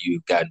how far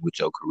you've gotten with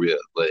your career.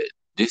 But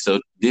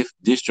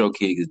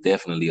DistroKid is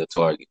definitely a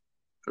target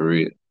for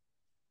real.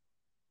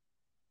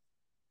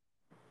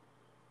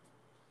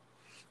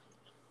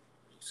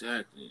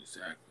 Exactly,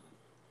 exactly.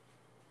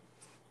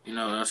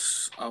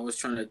 That's I was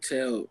trying to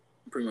tell.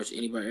 pretty much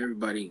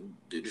everybody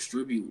that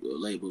distribute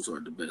labels are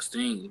the best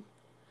thing,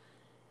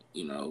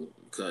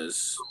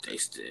 because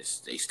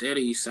they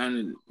steady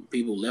signing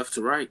people left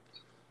to right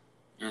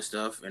and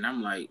stuff. And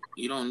I'm like,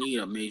 you don't need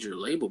a major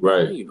label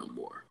behind Right. you no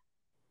more.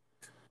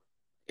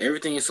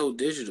 Everything is so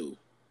digital.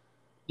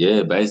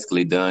 Yeah,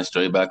 basically done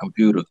straight by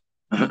computer.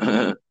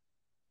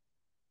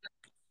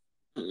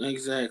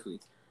 Exactly.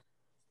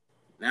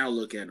 Now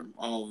look at them,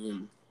 all of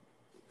them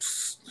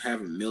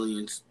having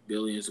millions,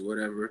 billions, or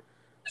whatever.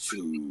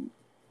 Shoot,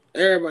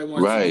 everybody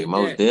wants to Right, get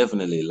most that.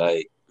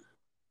 definitely.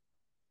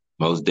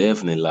 Most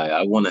definitely. Like,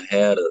 I want to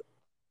have a.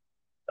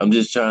 I'm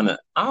just trying to.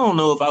 I don't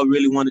know if I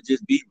really want to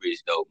just be rich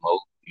though, Mo.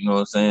 You know what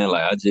I'm saying?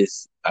 Like, I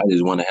just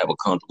want to have a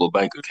comfortable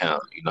bank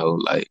account.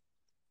 Like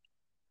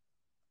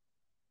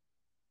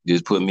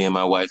just put me and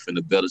my wife in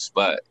a better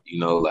spot.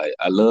 Like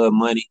I love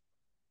money.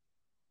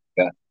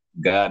 God,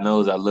 God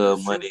knows I love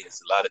That's money. true.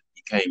 It's a lot of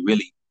you can't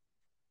really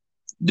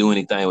do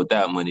anything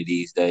without money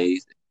these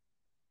days,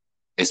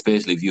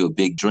 especially if you're a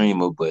big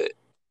dreamer. But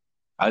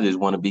I just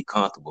want to be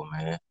comfortable,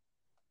 man.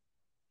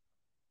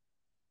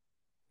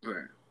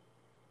 Right.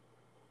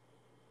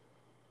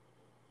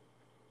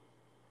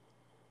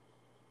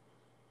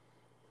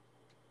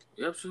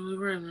 You're absolutely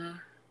right, man.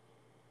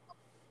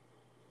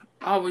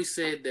 I always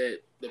said that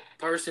the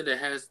person that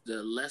has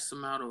the less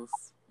amount of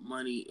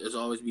money is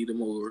always be the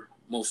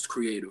most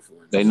creative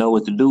They ones. know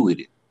what to do with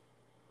it.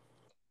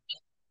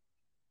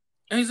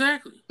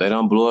 Exactly. They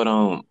don't blow it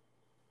on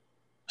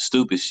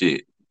stupid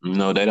shit.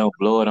 They don't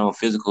blow it on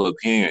physical Yeah.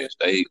 appearance.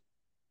 They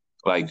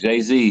like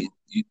Jay-Z.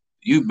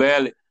 You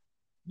barely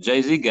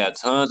Jay-Z got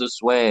tons of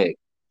swag.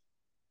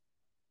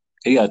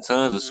 He got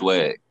tons of Mm-hmm.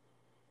 swag.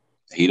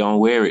 He don't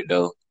wear it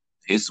though.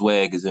 His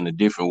swag is in a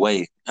different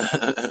way.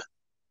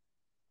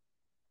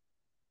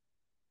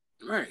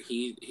 Right.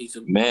 He's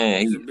a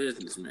Man, he's a he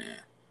businessman.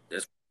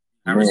 That's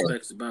what I man,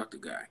 respect about the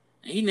guy.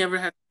 And he never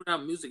had to put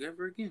out music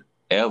ever again.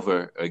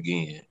 ever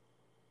again.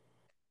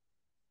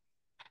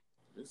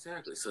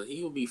 Exactly. So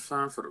he will be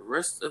fine for the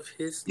rest of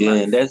his Yeah,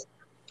 and life.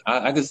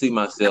 I can see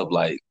myself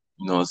like,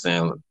 what I'm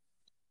saying?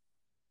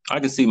 I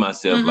can see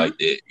myself Mm-hmm. like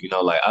that.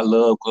 Like I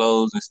love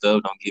clothes and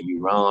stuff. Don't get me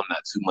wrong, I'm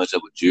not too much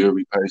of a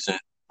jewelry person.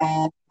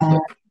 But, Me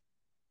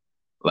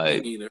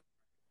like neither.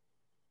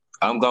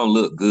 I'm gonna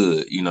look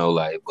good,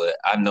 but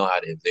I know how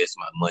to invest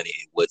my money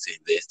and what to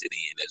invest it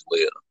in as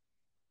well.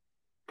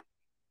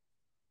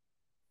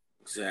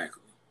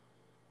 Exactly.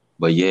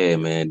 But yeah,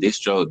 man,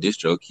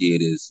 Distro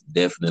Kid is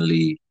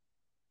definitely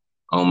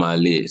on my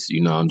list.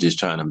 I'm just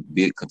trying to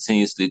build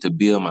continuously to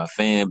build my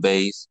fan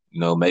base.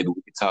 Maybe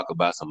we could talk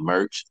about some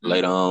merch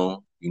later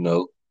on.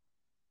 Mm-hmm.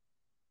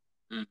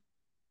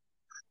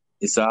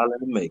 It's all in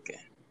the making.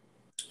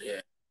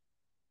 Yeah.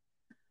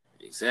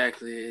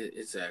 Exactly,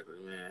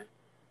 man.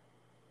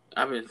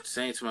 I've been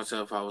saying to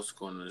myself I was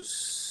going to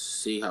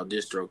see how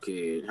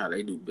DistroKid how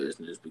they do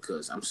business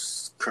because I'm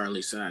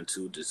currently signed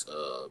to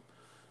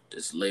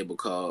this label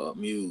called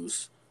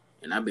Muse,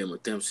 and I've been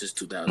with them since Hmm.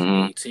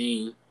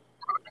 2018.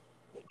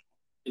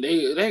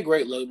 They're a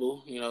great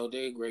label,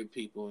 they're great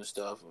people and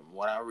stuff. And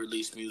when I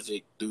release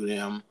music through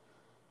them,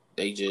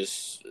 they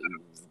just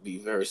be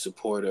very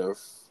supportive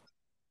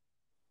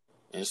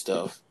and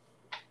stuff.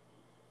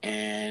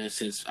 And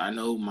since I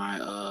know my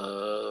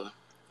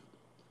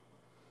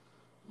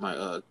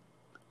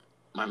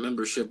my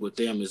membership with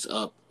them is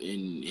up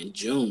in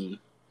June,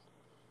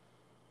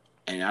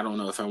 and I don't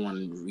know if I want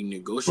to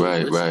renegotiate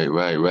Right, with right, them.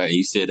 right, right.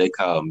 You said they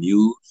call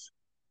Muse.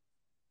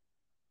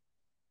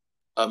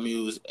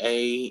 Amuse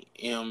A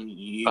M Oh,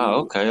 U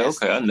okay,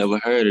 S okay. I E. never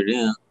heard of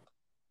them.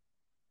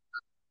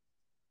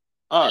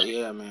 Oh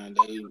yeah, man.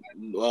 They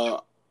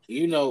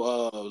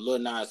Lil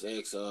Nas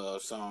X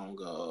song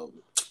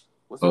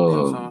what's that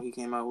damn Um, song he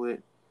came out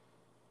with?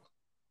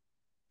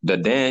 the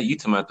Dan, you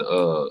talking about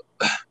the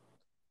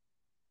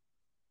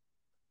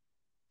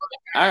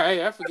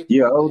I forget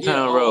yeah, the Old yeah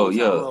Town Road, Old Town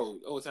yeah. Road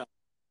Old Town.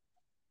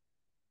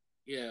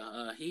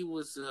 Yeah, he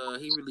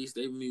released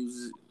their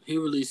music. He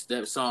released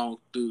that song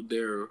through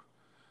their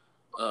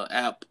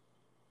app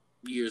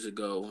years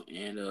ago,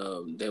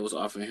 and they was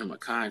offering him a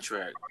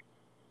contract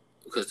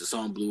because the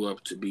song blew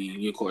up to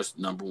be, of course,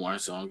 number one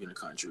song in the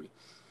country.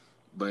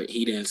 But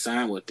he didn't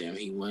sign with them.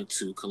 He went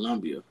to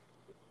Columbia.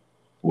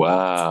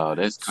 Wow,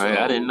 that's crazy.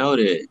 I didn't So, know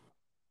that.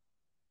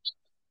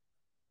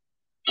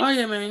 oh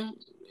yeah, man.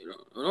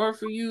 In order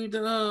for you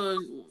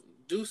to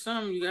do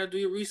something, you gotta do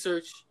your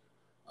research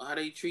on how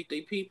they treat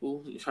their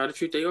people, how to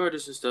treat their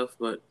artists and stuff.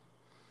 But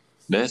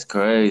That's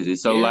crazy.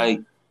 So yeah, like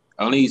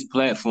on these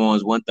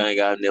platforms, one thing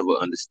I never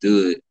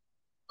understood,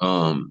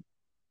 um,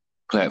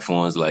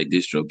 platforms like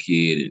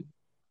DistroKid and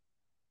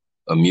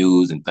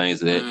Amuse and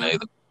things of that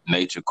mm,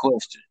 nature.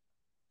 Question.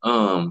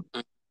 Um,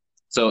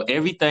 so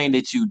everything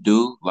that you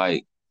do,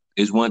 like,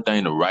 it's one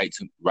thing to write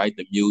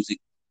the music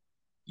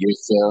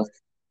yourself,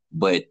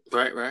 but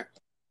right.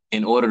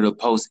 in order to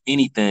post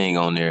anything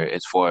on there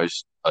as far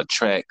as a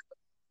track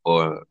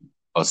or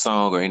a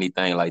song or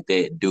anything like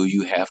that, do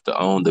you have to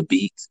own the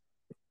beats?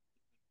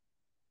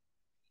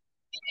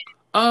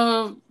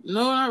 No,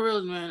 not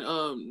really,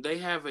 man. They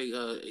have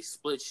a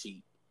split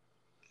sheet.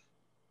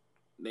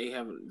 They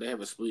have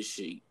a split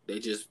sheet. They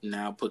just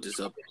now put this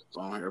up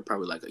on here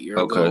probably like a year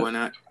ago Okay. or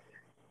not.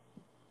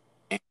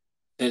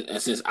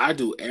 And since I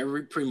do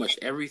pretty much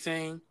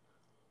everything,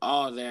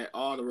 all the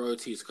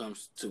royalties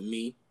comes to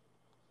me.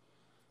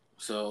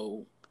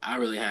 So I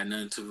really had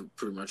nothing to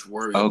pretty much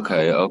worry about.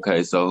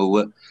 Okay. So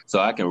what? So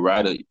I can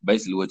write a.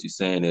 Basically, what you're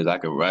saying is I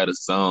can write a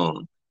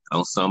song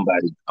on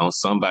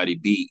somebody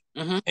beat,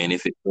 Mm-hmm. and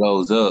if it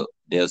blows up,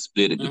 they'll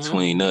split it Mm-hmm.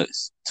 between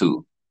us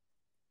too.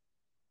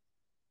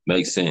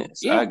 Makes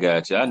sense. Yeah. I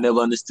got you. I never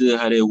understood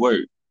how that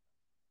worked.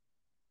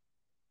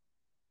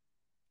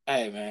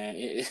 Hey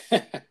man,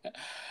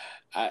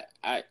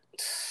 I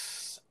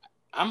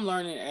I'm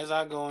learning as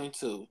I go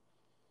into.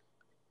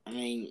 I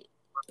mean,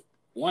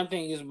 one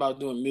thing is about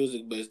doing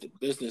music, but it's the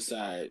business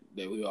side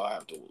that we all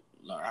have to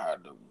learn how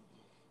to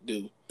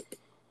do. So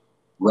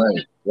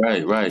Right.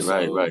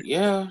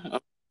 yeah.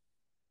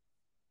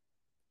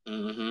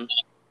 Mm-hmm.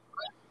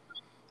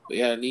 But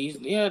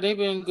yeah, they've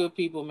been good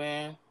people,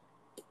 man.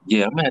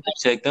 Yeah, I'm gonna have to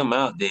check them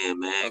out then,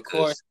 man, Of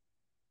course. because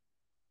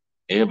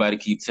everybody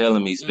keep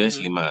telling me, Mm-hmm.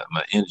 especially my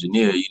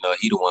engineer. You know,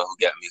 he the one who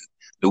got me.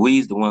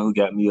 Louise, the one who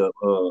got me up,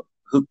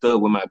 hooked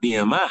up with my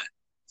BMI.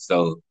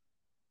 So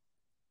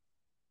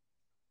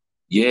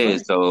yeah,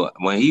 Okay. so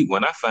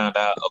when I found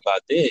out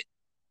about that,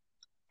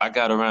 I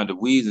got around the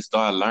weeds and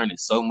started learning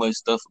so much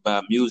stuff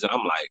about music.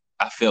 I'm like,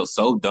 I felt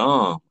so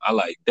dumb. I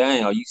like,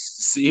 dang, are you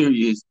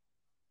serious?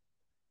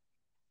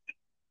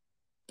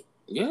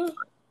 Yeah.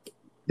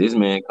 This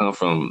man come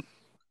from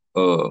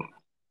uh,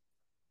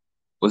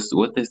 what's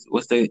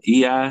the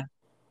EI?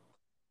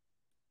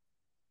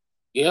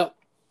 Yep.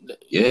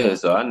 Yeah, Yeah.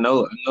 so I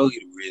know he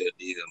the real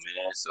deal,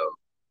 man. So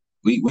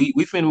we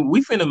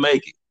finna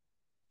make it.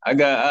 I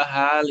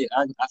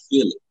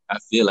feel it. I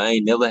feel I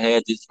ain't never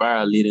had this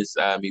fire lit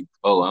inside me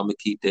before. I'ma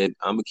keep it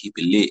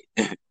lit.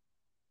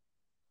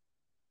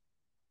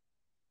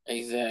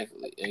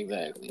 Exactly.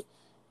 Exactly.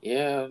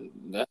 Yeah.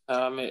 That's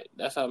how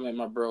I met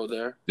my bro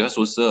there. That's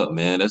what's up,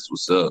 man. That's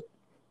what's up.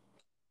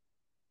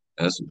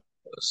 That's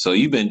so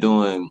you've been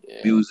doing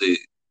Yeah. music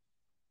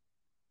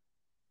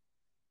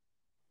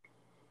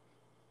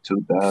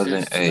Since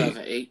 2008.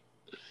 2008.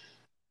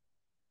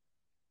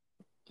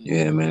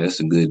 Yeah, man, Mm-hmm. that's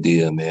a good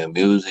deal, man.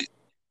 Music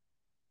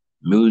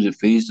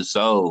feeds the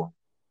soul.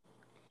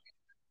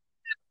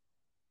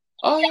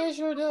 Oh yeah, it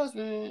sure does,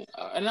 man.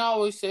 And I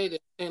always say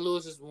that St.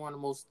 Louis is one of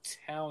the most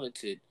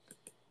talented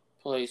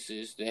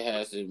places that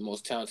has the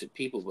most talented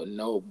people, but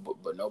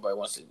nobody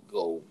wants to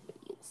go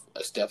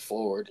a step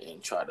forward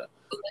and try to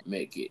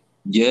make it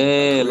a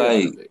Yeah, career out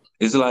like of it.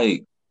 it's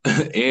like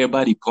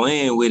everybody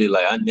playing with it.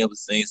 Like I never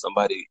seen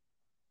somebody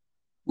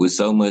with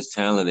so much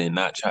talent and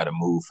not try to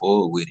move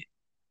forward with it.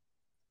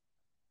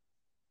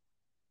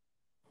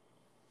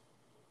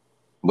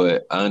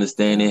 But I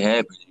understand it Yeah,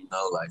 happens, you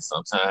know, like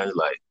sometimes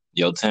like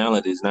your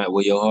talent is not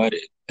where your heart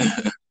is.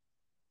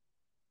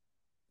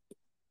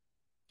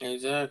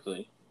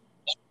 exactly.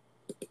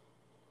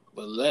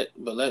 But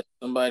let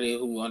somebody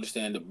who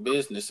understand the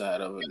business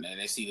side of it and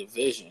they see the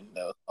vision.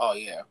 Oh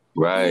yeah,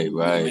 Right, we can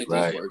right, make this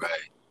right, work.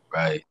 right,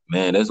 right.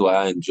 Man, that's why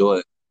I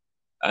enjoy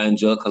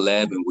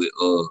collabing with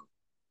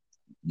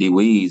D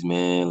Weez,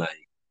 man.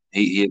 Like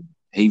he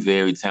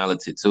very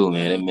talented too,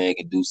 man. That Man, man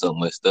can do so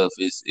much stuff.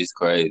 It's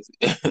crazy.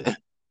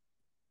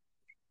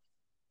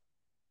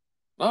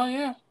 oh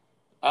yeah,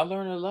 I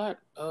learned a lot.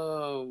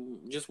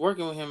 Just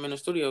working with him in the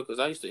studio because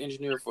I used to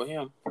engineer for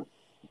him,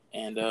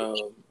 and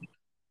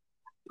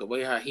the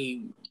way how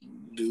he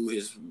do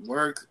his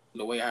work,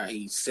 the way how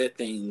he set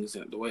things,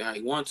 and the way how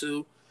he want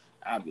to,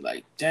 I'd be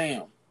like,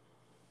 damn,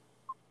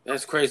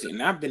 that's crazy.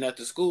 And I've been at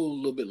the school a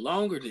little bit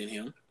longer than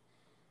him,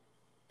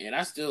 and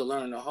I still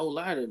learned a whole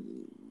lot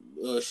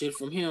of shit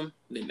from him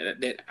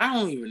that I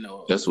don't even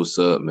know That's of. what's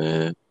up,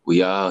 man.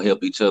 We all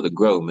help each other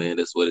grow, man.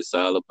 That's what it's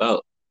all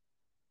about.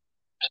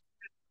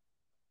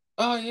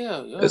 Oh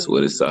yeah, That's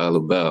what it's all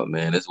about,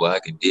 man. That's why I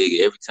can dig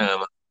it every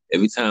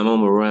time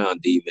I'm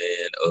around D,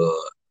 man.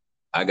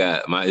 I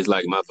got it's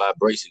like my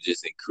vibration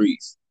just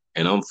increased,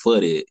 and I'm for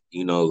that.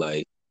 You know,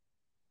 like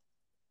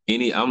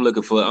I'm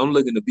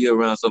looking to be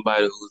around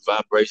somebody whose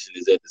vibration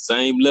is at the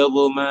same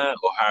level of mine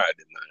or higher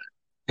than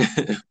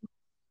mine.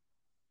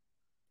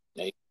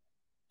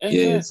 Yeah,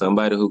 exactly.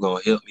 somebody who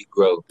gonna help me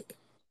grow.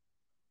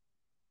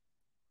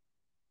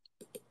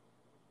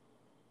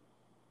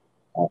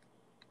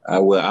 I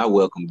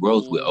welcome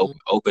growth with Mm-hmm.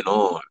 open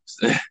arms.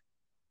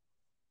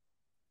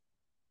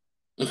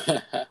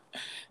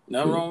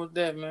 Nothing wrong with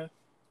that, man.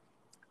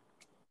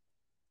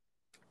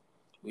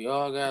 We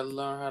all gotta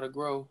learn how to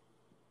grow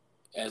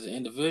as an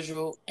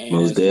individual and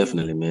Most as a human.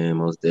 definitely, man.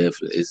 Most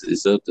definitely.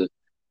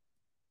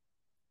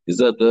 It's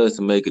up to us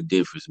to make a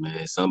difference,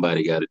 man.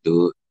 Somebody got to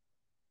do it.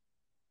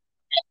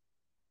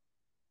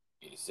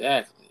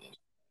 Exactly.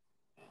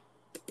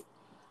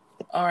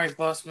 All right,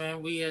 boss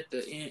man. We at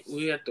the end.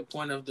 We at the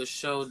point of the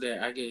show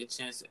that I get a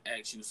chance to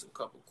ask you some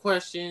couple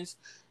questions.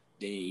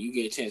 Then you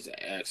get a chance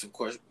to ask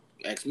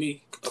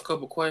me a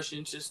couple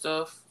questions and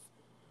stuff.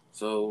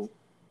 So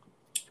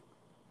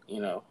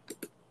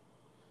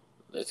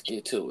let's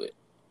get to it.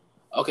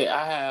 Okay,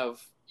 I have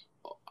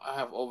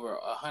over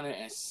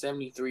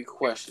 173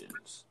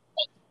 questions,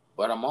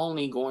 but I'm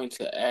only going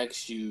to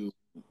ask you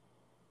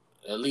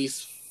at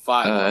least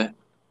 5 of them.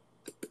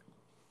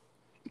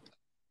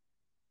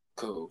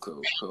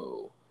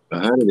 Cool.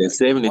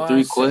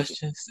 173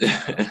 questions.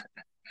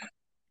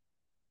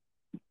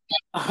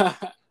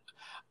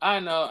 I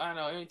know.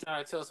 Every time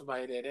I tell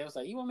somebody that, they was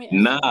like, "You want me to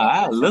ask Nah, you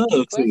I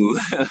love to.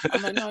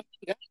 I'm like, "No,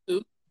 you got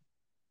to."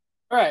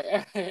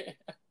 Right.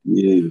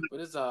 Yeah.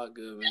 But it's all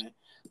good, man.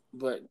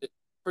 But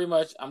pretty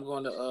much, I'm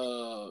going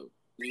to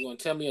you're going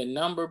to tell me a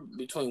number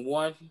between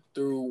 1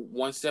 through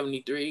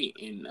 173,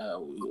 and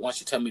once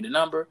you tell me the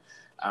number,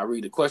 I'll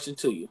read the question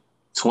to you.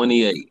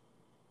 28.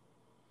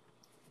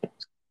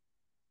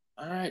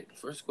 All right.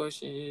 First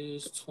question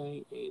is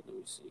 28. Let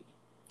me see.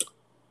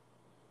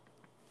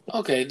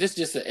 Okay, this is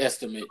just an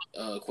estimate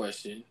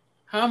question.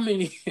 How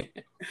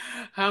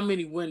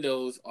many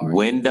windows are in the earth?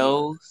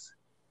 Windows?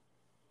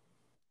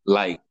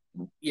 Like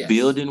Yes.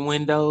 building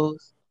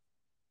windows?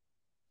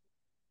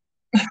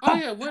 Oh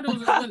yeah,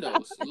 windows is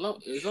windows.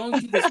 As long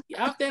as you can see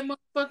out that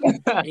motherfucker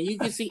and you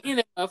can see in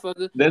that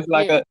motherfucker, That's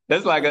yeah.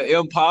 like an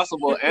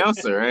impossible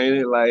answer, ain't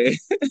it? Like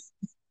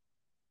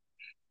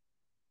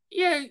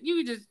Yeah, you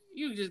can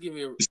just give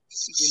me a random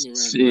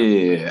number,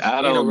 shit, man. I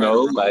Ain't no don't right or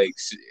know, wrong. like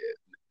shit,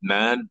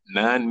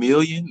 9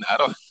 million? I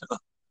don't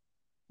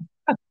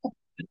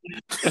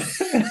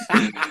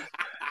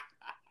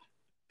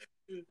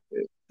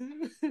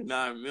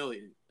 9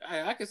 million.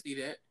 I can see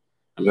that.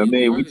 I I mean, New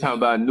mean, we York is talking a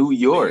about New big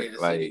York, ass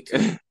city like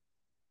too.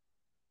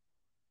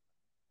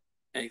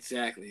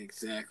 Exactly,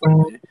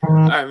 man.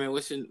 All right, man.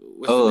 What's the next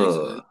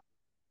one?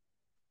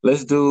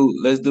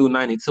 let's do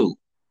 92.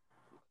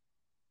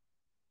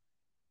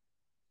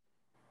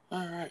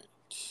 All right.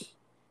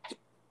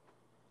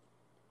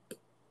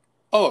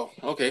 Oh,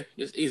 okay.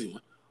 Just easy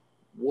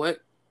one.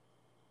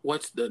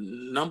 What's the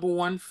number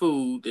one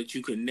food that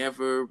you can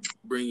never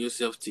bring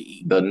yourself to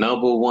eat? The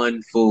number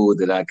one food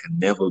that I could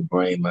never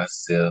bring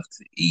myself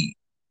to eat.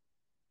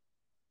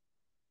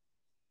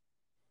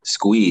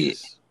 Squid.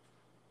 Yes.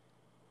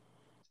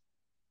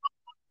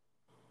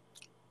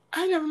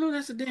 I never knew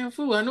that's a damn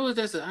food. I know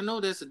that's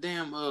a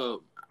damn I'm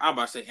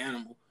about to say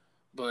animal,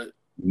 but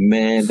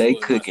Man, they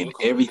sure, might as well cooking call it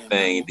a damn everything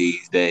animal.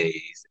 these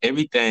days.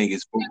 Everything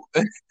is food.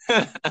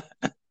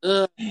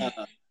 Uh,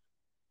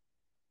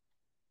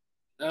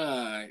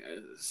 uh,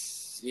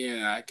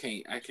 yeah, I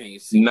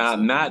can't see Nah, myself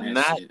eating not that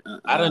not. shit.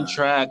 I done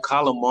tried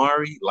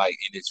calamari like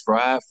in its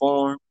fried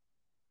form,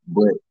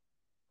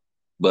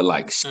 but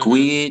like Mm-hmm.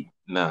 squid,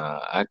 nah.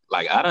 I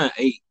done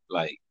ate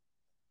like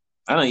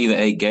I done even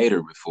ate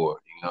gator before,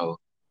 you know.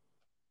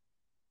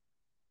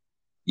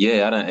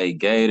 Yeah, I done ate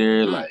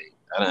gator, Mm. like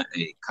I done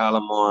ate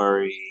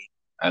calamari,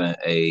 I done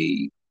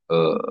ate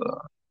uh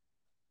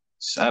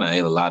I done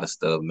ate a lot of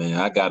stuff,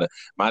 man.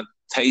 My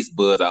taste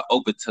buds are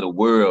open to the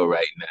world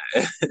right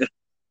now.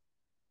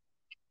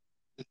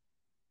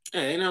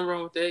 Hey, ain't nothing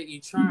wrong with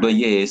that. But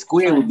yeah,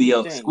 Trying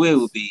new things.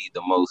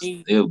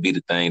 it would be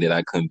the thing that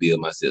I couldn't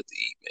build myself to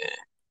eat, man.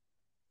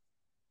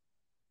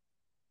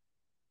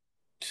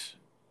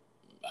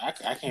 I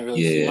can't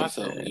really see Yeah,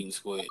 myself man. eating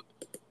squid.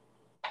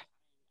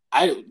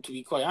 To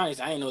be quite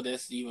honest, I didn't know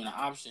that's even an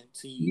option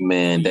for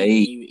Man, you to they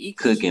even eat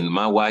that cooking. shit.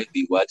 My wife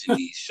be watching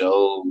these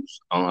shows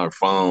on her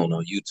phone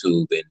on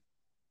YouTube, and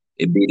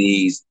it be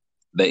these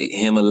the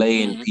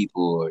Himalayan Mm-hmm.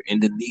 people or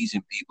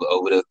Indonesian people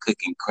over there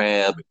cooking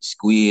crab and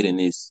squid in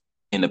this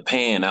in the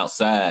pan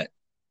outside.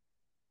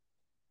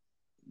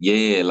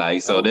 Yeah,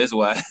 like so Oh. that's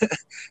why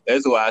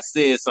that's why I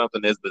said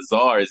something as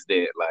bizarre as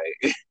that.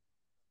 Like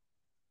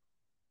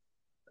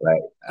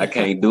like I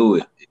can't do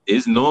it.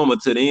 It's normal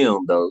to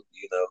them though,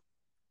 you know.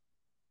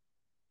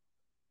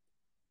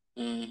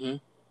 Mm-hmm.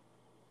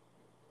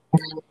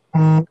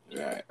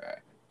 Right.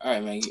 All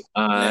right, man.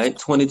 All Next right,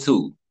 one.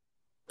 22.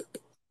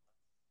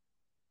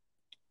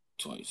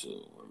 22.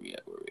 Where we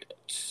at?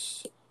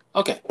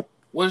 Okay.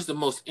 What is the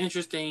most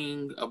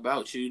interesting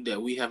about you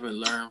that we haven't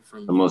learned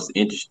from The you? most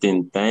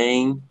interesting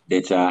thing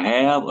that y'all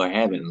have or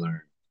haven't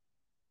learned.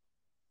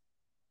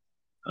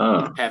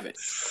 Uh, Haven't.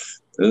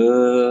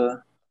 uh,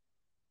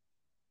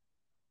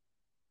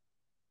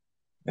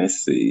 let's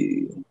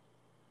see.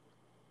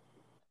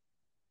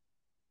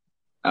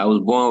 I was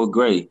born with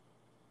gray.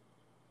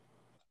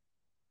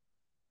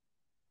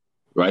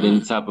 Right in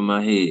the Mm. top of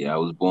my head, I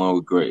was born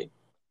with gray.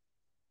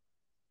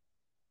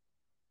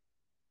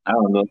 I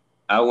don't know.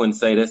 I wouldn't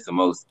say that's the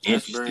most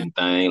That's brand. interesting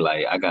thing.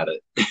 Like I gotta,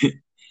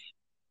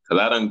 cause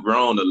I done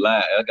grown a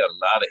lot. I got a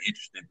lot of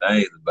interesting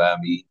things about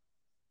me,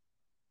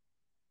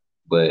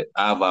 but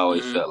I've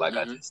always felt Mm-hmm. like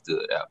I Mm-hmm. just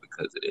stood out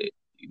because of that.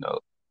 You know.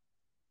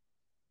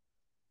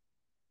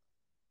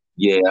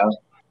 Yeah,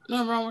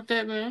 Nothing wrong with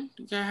that, man.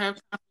 You gotta have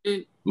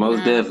confidence. You most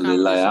gotta have definitely.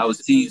 Like confidence I was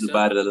in teased yourself.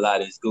 about it a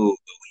lot in school,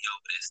 but we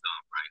over that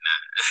stuff right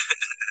now.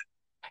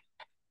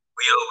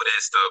 We over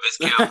that stuff. It's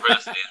Camp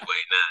President's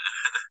way now.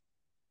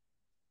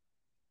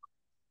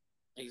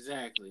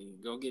 Exactly.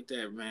 Go get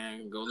that,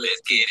 man. Go Let's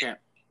listen to get it.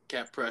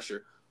 Cap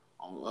Pressure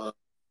on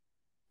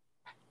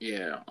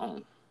Yeah,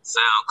 on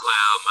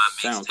SoundCloud, my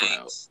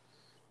SoundCloud. mixtapes.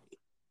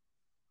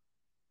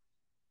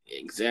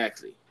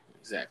 Exactly.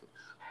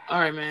 All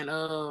right, man. Give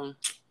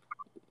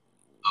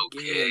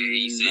me Okay,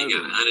 you said you another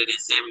got one.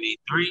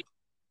 173.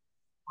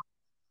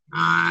 All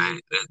right,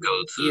 let's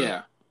go to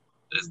Yeah.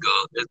 let's go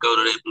to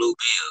that blue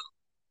bill.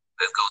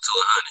 Let's go to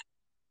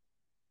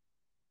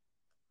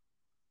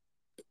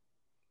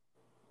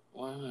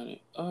 100.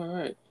 All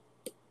right.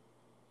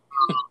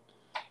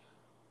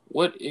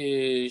 What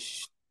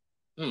is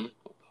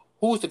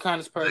who's the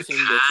kindest 100. The person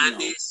that you know?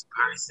 kindest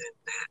person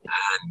that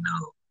I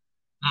know.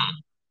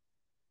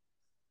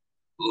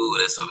 Ooh,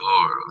 that's a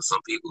hard one.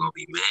 Some people gonna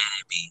be mad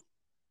at me.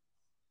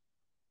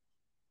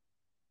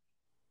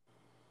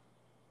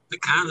 The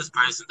kindest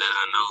person that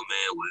I know,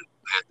 man, would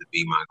have to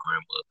be my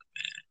grandmother,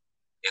 man.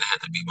 It had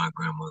to be my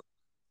grandmother.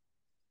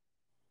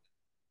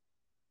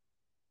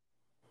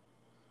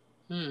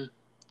 Care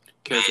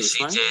Man, to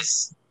explain?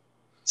 she's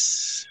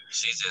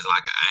just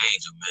like an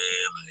angel,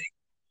 man. Like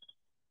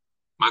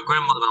my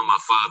grandmother on my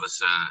father's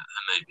side,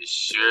 her name is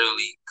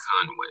Shirley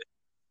Conway.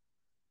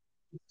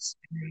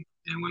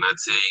 And when I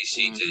tell you,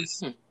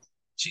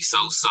 she's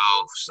so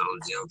soft, so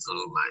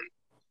gentle, like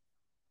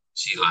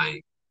she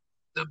like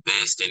the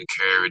best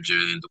encourager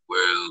in the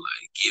world,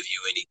 like give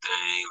you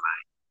anything,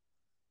 like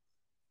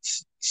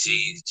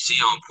she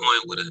on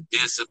point with her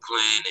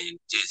discipline and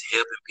just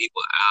helping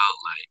people out,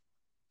 like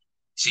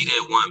she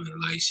that woman,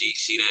 like she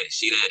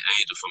that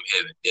angel from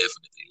heaven,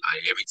 definitely.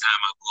 Like every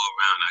time I go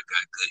around, I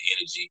got good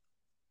energy,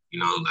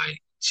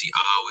 like she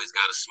always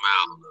got a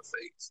smile on her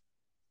face.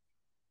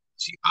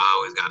 She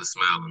always got a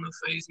smile on her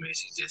face, man.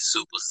 She's just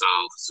super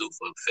soft,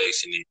 super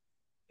affectionate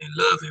and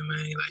loving,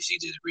 man. Like she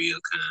just real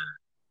kind.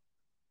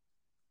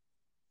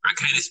 I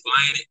can't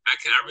explain it. I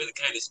really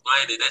can't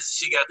explain it.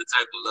 She got the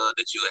type of love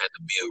that you have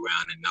to be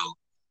around and know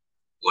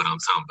what I'm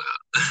talking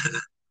about.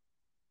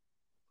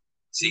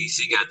 She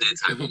got that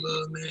type of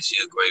love, man.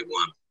 She a great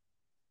woman.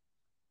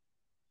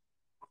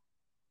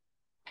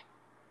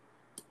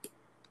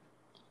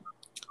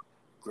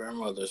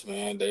 Grandmothers,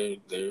 man,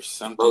 they're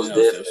something Most else.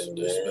 definitely,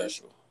 They're man.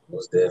 special.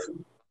 Most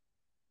definitely.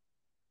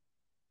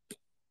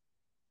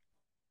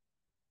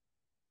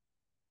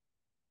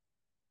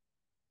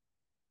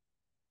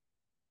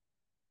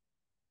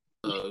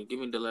 Give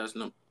me the last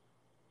number.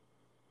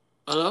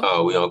 Hello?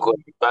 Oh, we on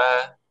question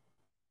 5?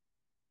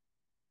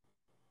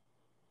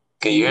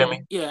 Can you hear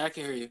me? Yeah, I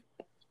can hear you.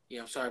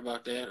 Yeah, I'm sorry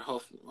about that.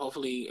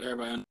 Hopefully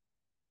everybody.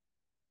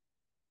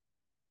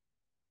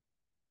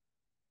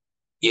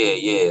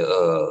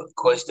 Yeah.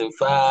 Question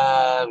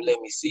 5.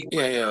 Let me see.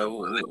 Yeah.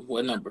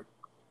 What number?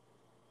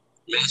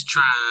 Let's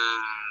try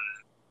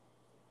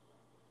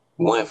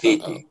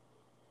 150.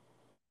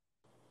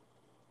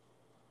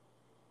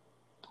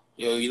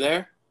 Yo, you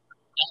there?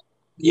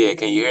 Yeah,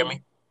 can you hear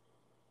me?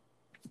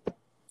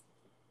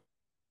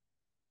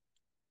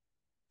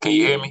 Can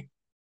you hear me?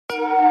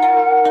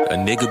 A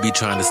nigga be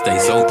trying to stay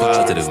so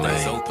positive,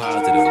 man.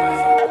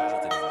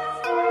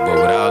 But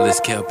with all this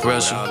cap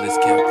pressure,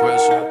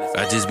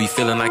 I just be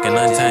feeling like an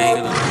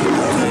untamed. I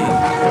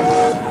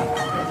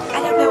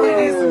don't know what it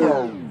is.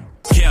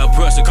 Cap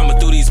pressure coming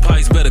through these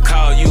pipes, better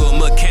call you a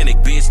mechanic,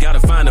 bitch. Gotta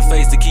find a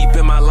face to keep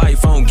in my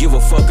life. I don't give a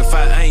fuck if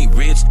I ain't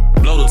rich.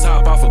 Blow the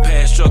top off of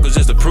past struggles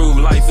just to prove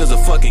life is a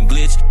fucking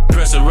glitch.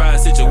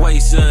 Pressurized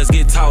situations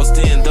get tossed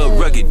in the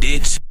rugged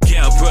ditch.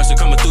 Cap pressure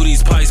coming through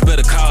these pipes,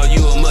 better call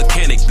you a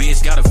mechanic,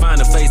 bitch. Gotta find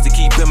a face to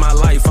keep in my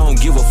life. I don't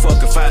give a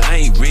fuck if I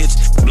ain't rich.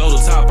 Blow the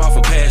top off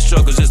of past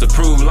struggles just to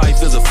prove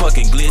life is a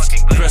fucking glitch.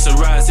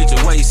 Pressurized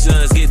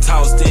situations get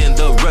tossed in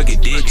the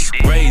rugged ditch.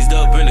 Raised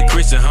up in a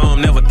Christian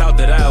home, never thought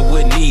that I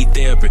would need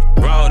therapy.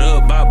 Brought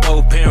up by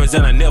both parents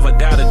and I never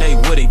doubted they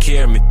wouldn't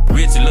carry me.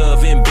 Rich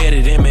love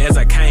embedded in me as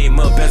I came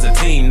up as a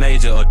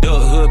teenager.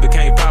 Adulthood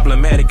became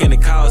problematic and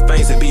it caused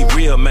things to be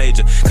real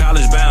major.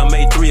 College bound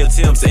made 3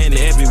 attempts and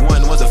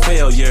everyone was a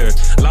failure.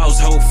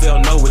 Lost hope,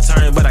 felt no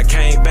return, but I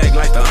came back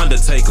like the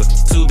Undertaker.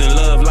 Soothing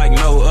love like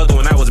no other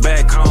when I was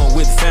back home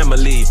with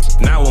family.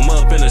 Now I'm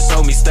up in a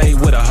show me state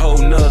with a whole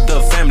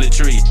nother family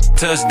tree.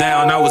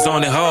 Touchdown, I was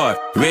on it hard.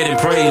 Read and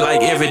pray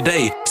like every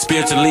day.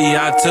 Spiritually,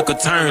 I took a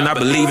turn. I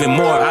believe in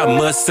more, I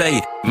must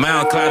say.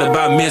 Mind clouded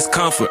by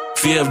miscomfort,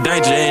 fear of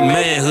danger and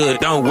manhood.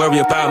 Don't worry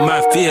about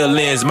my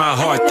feelings, my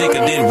heart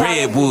thicker than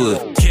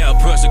redwood.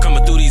 Cap pressure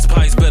coming through these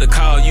pipes, better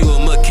call you a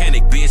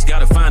mechanic, bitch.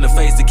 Gotta find a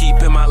face to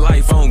keep in my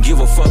life. I don't give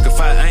a fuck if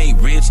I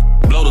ain't rich.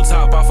 Blow the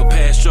top off of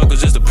past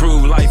struggles just to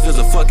prove life is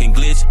a fucking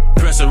glitch.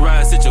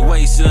 Pressurized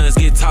situations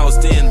get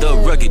tossed in the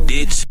rugged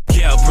ditch.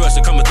 Cap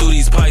pressure coming through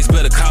these pipes,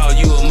 better call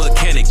you a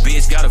mechanic,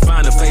 bitch. Gotta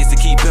find a face to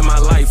keep in my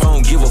life. I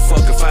don't give a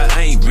fuck if I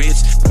ain't rich.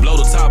 Blow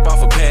the top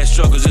off of past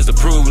struggles just to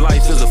prove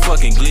life is a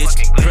fucking glitch.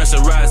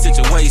 Pressurized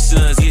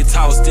situations get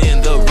tossed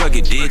in the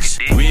rugged ditch.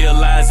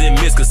 Realizing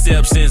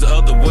misconceptions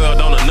of the world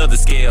on another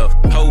scale.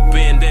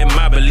 Hoping that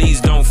my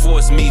beliefs don't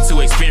force me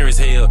to experience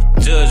hell.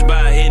 Judged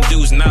by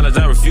induced knowledge,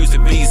 I refuse to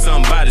be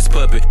somebody's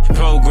puppet.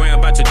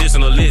 Programmed by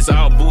traditionalists,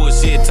 all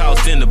bullshit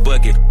tossed in the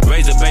bucket.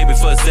 Raise a baby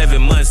happy for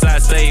 7 months. I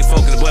stayed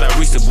focused, but I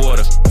reached the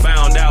border.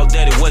 Found out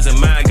that it wasn't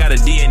mine. Got a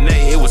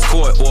DNA, it was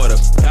court order.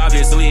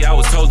 Obviously, I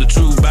was told the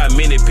truth by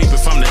many people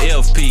from the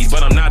LP,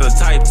 but I'm not the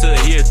type to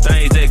hear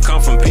things that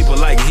come from people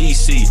like he,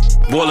 she.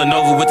 Boiling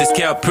over with this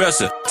cap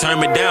pressure. Turn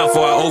me down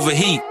before I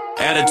overheat.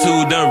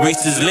 Attitude done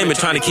reached its limit,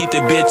 trying to keep the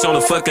bitch on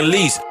the fucking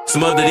leash.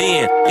 Smothered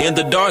in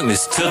the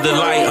darkness, to the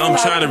light I'm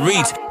trying to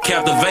reach.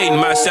 Captivating,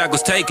 my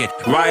shackles taken,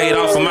 right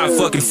off of my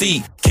fucking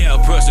feet.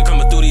 Cap pressure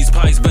coming through these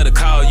pipes, better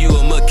call you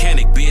a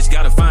mechanic, bitch.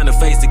 Gotta find a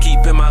face to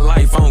keep in my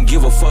life, I don't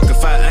give a fuck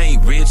if I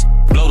ain't rich.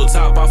 Blow the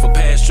top off of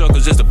past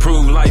struggles just to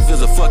prove life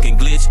is a fucking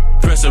glitch.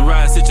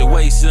 Pressurized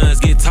situations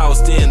get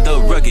tossed in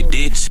the rugged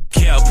ditch.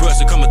 Cap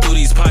pressure coming through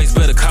these pipes,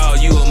 better call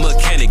you a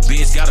mechanic,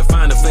 bitch. Gotta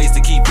find a face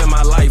to keep in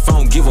my life, I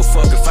don't give a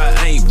fuck if I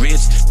ain't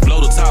rich.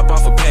 Blow the top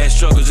off of past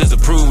struggles just to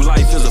prove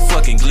life is a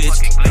fucking glitch.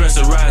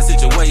 Pressurized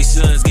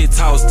situations get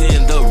tossed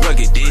in the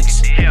rugged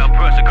ditch. Cap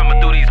pressure coming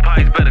through these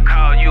pipes, better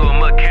call you a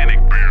mechanic,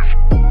 bitch.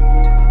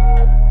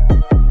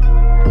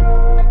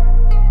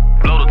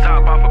 Blow the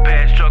top off of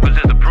past struggles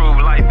just to prove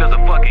life is a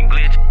fucking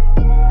glitch.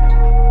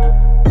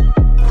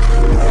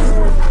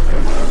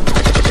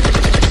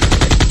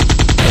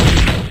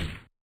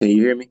 Can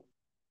you hear me?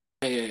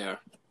 Yeah.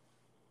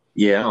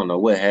 Yeah, I don't know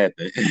what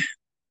happened.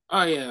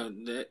 Oh yeah,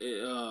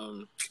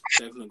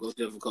 technical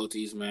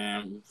difficulties,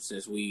 man.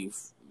 Since we've,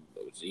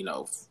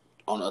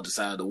 on the other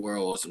side of the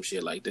world or some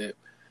shit like that.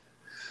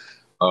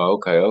 Oh,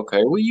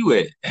 okay. Where you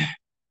at?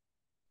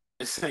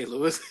 In St.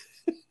 Louis.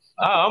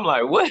 Oh, I'm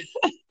like, what?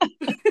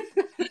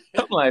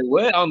 I'm like,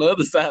 what? On the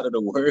other side of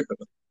the world?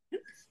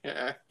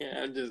 Yeah,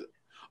 I'm just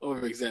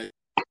over exaggerating.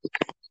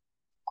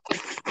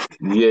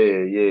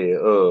 Yeah.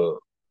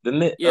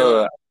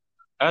 Yeah.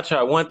 I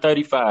tried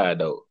 135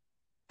 though.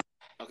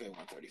 Okay,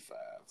 135.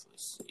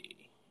 Let's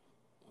see.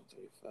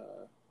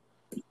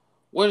 135.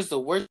 What is the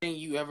worst thing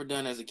you ever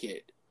done as a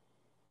kid?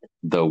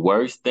 The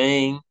worst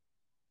thing?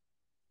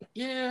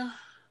 Yeah.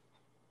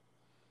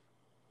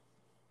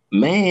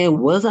 Man,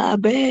 was I a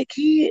bad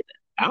kid?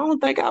 I don't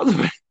think I was a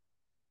bad.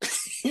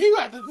 You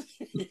got to.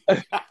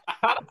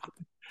 I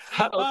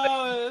don't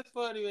Oh, that's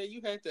funny, man.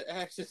 You had to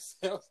ask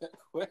yourself that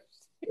question.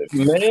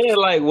 Man,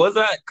 like, was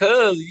I?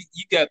 Cause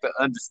you got to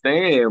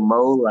understand,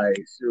 Mo. Like,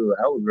 sure,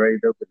 I was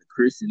raised up in a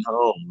Christian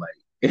home,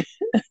 like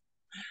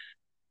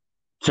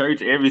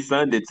church every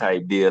Sunday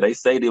type deal. They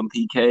say them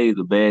PKs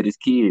the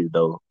baddest kids,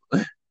 though.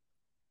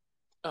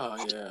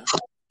 Oh yeah.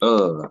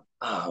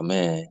 Oh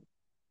man,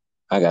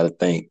 I gotta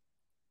think.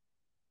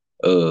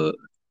 Uh,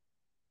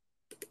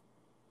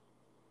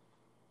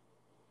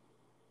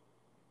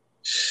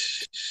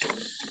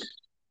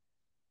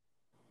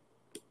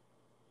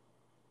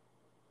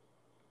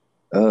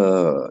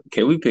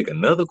 can we pick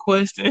another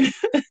question?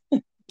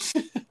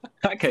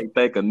 I can't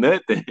think of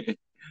nothing.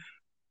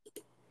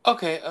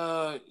 Okay.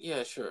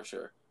 Yeah. Sure.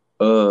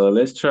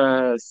 Let's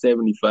try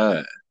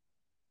 75.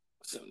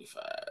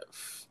 75.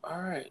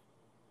 All right.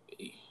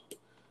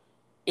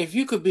 If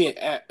you could be an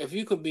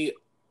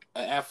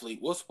athlete,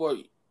 what sport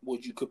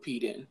would you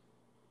compete in?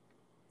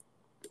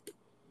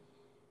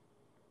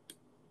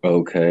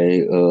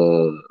 Okay.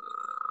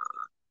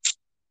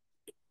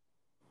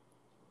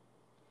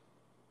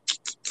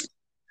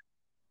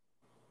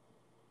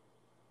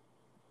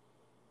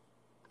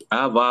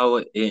 I've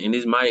always, and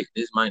this might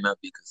not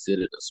be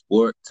considered a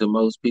sport to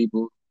most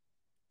people.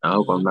 I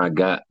hope I'm not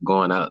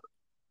going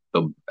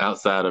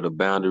outside of the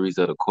boundaries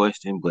of the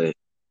question, but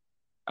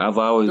I've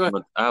always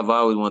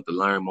wanted to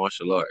learn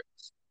martial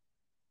arts.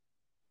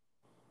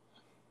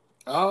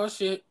 Oh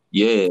shit.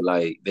 Yeah,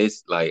 like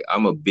this, like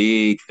I'm a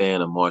big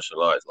fan of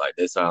martial arts. Like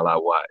that's all I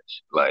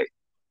watch. Like,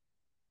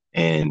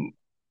 and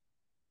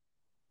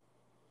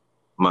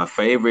my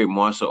favorite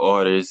martial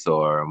artists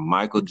are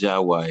Michael Jai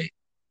White,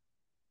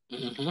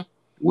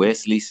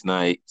 Wesley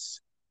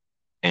Snipes,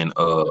 and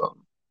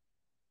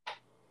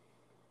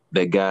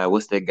that guy.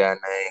 What's that guy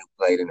name?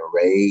 Played in the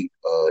Raid.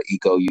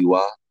 Iko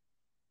Uwais.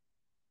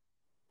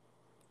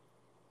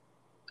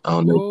 I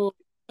don't know. Oh,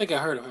 I think I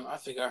heard of him.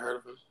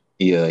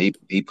 Yeah,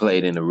 he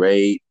played in the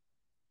Raid.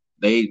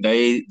 They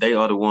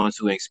are the ones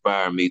who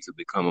inspire me to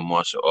become a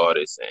martial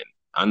artist, and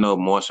I know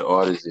martial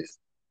arts is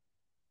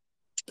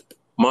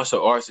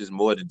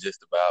more than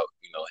just about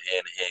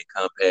hand-to-hand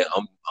combat.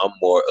 I'm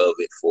more of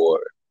it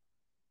for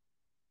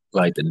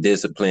like the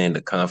discipline,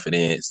 the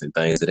confidence, and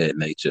things of that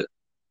nature,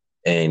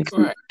 and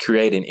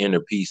create an inner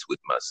peace with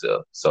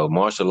myself. So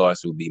martial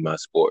arts would be my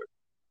sport.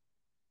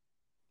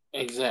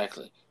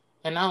 Exactly,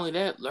 and not only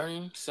that,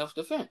 learning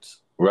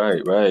self-defense.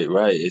 Right.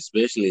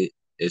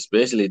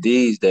 Especially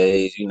these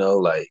days,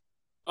 like.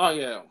 Oh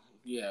yeah.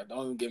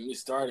 Don't even get me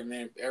started,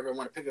 man. Everybody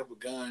want to pick up a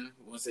gun,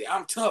 want to say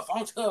I'm tough.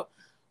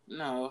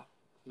 No.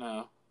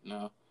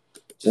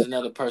 Just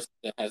another person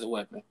that has a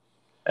weapon.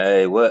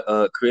 Hey, what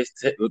Chris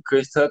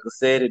Tucker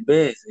said it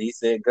best. He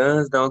said,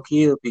 "Guns don't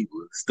kill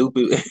people.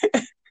 Stupid."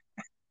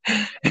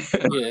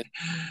 Yeah.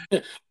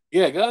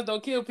 Yeah, guns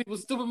don't kill people.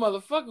 Stupid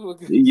motherfucker with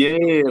guns.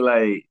 Yeah,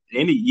 like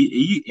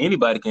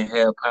anybody can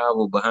have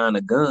power behind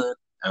a gun.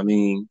 I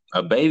mean,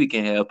 a baby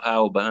can have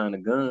power behind a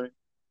gun.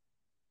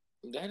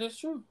 That is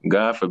true.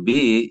 God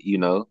forbid, you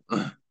know.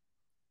 Hell,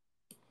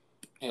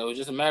 it was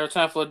just a matter of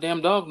time for a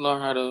damn dog to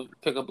learn how to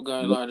pick up a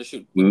gun and learn how to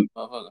shoot.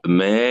 Motherfucker.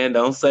 Man,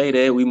 don't say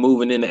that. We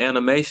moving into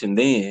animation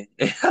then.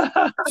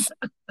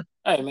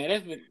 Hey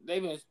man,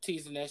 they've been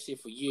teasing that shit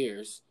for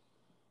years.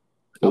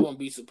 I wouldn't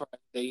be surprised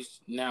if they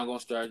now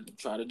gonna start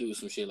try to do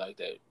some shit like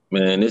that.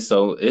 Man, it's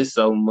so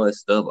much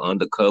stuff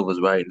under covers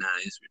right now.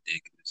 It's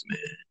ridiculous,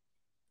 man.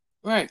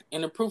 Right,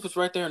 and the proof is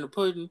right there in the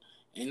pudding.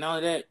 And all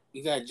of that,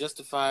 you got to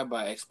justify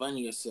by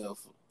explaining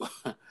yourself,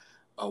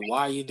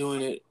 why you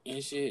doing it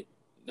and shit.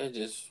 That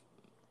just,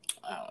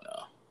 I don't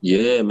know.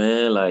 Yeah,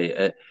 man.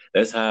 Like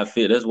that's how I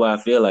feel. That's why I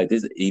feel like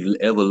this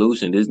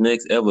evolution, this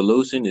next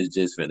evolution is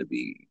just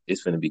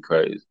it's finna be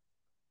crazy.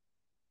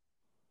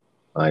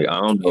 Like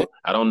Yeah,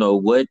 I don't know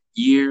what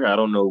year, I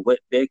don't know what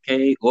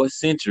decade or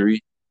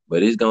century,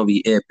 but it's gonna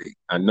be epic.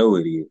 I know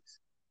it is.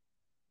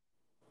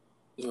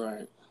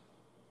 right.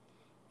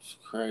 It's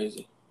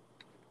crazy.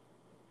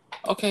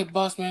 Okay,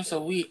 boss man.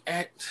 So we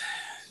at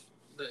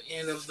the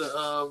end of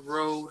the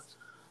road,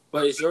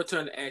 but it's your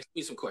turn to ask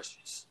me some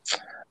questions.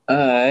 All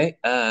right,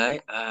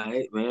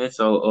 man.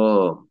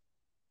 So,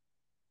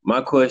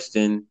 my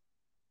question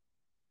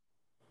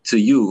to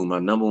you, my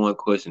number one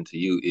question to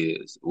you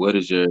is, what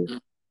is your Mm.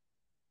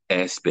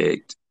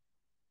 aspect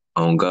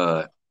on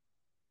God?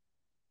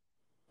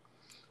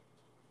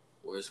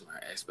 Where's my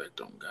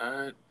aspect on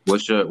God?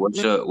 Man,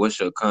 What's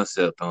your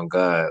concept on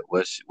God?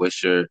 What's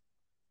your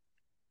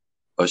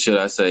or should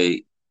I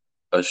say,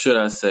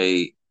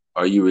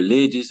 are you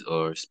religious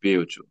or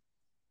spiritual?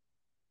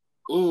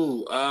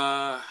 ooh,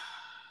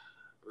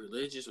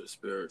 religious or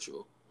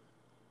spiritual?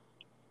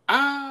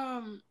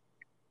 Um,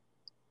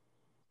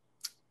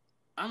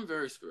 I'm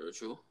very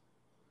spiritual.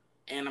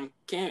 And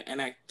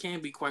I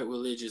can be quite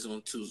religious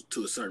on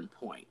to a certain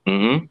point.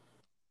 Mm-hmm.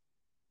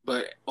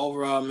 But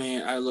overall,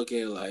 man, I look at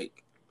it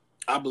like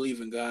I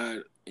believe in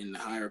God, in the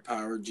higher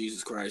power,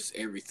 Jesus Christ,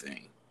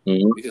 everything,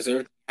 Mm-hmm. because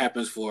everything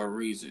happens for a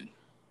reason.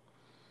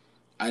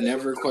 I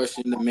never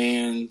question the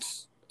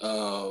man's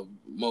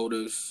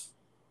motives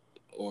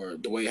or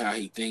the way how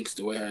he thinks,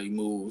 the way how he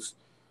moves.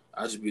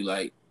 I'll just be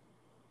like,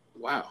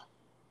 wow,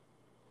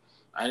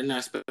 I did not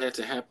expect that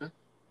to happen.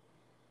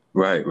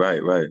 Right.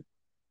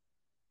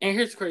 And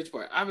here's the crazy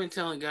part: I've been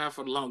telling God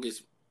for the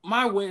longest.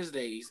 My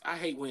Wednesdays, I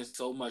hate Wednesdays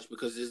so much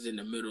because it's in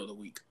the middle of the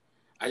week.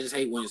 I just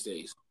hate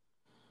Wednesdays.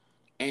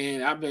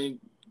 And I've been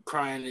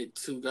crying it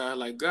to God,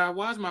 like, God,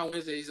 why does my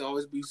Wednesdays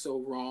always be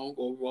so wrong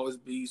or always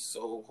be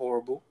so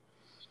horrible?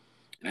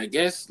 And I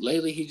guess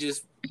lately he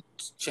just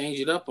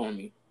changed it up on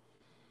me.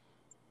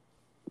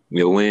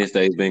 Your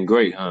Wednesday's been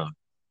great, huh?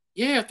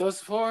 Yeah,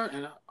 thus far,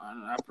 and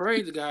I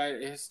pray to God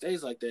it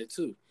stays like that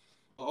too.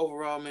 But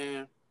overall,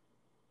 man,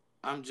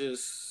 I'm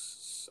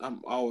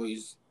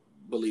always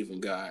believing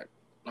God.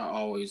 I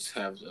always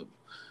have the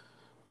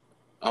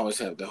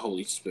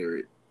Holy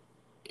Spirit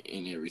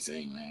in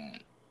everything, man.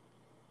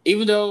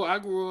 Even though I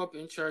grew up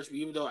in church,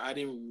 even though I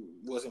didn't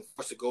wasn't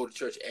forced to go to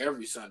church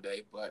every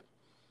Sunday, but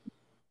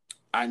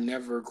I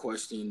never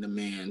questioned the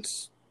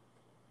man's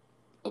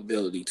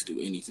ability to do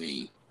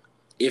anything.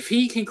 If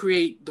he can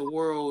create the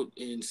world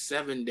in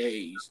 7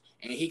 days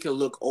and he can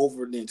look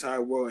over the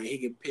entire world and he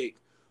can pick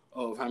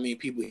of how many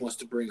people he wants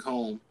to bring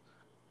home,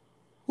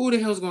 who the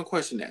hell's gonna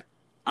question that?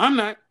 I'm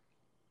not.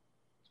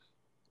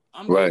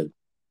 I'm Right, good.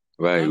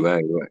 right, I'm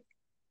right, right.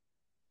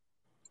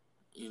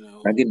 you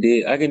know. I can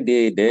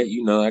dig that.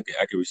 You know, I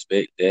can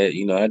respect that.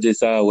 You know, I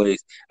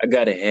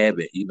got a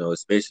habit. You know,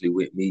 especially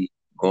with me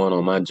going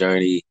on my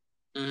journey.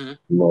 Mm-hmm.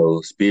 You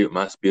know,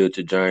 my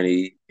spiritual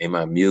journey and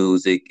my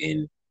music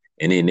and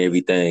then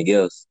everything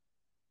else.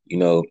 You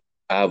know,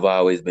 I've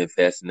always been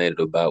fascinated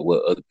about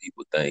what other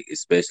people think,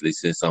 especially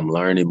since I'm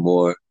learning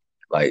more.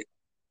 Like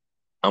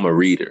I'm a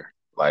reader.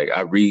 Like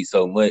I read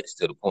so much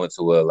to the point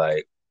to where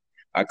like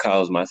I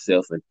caused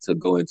myself to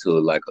go into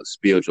like a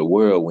spiritual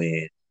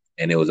whirlwind,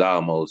 and it was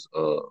almost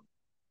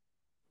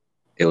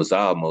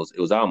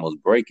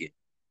breaking.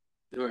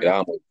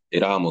 Right.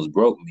 It almost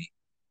broke me,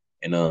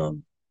 and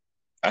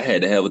I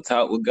had to have a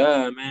talk with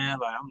God, man.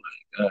 Like I'm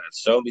like, God,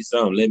 show me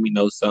something, let me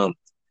know something.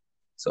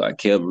 So I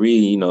kept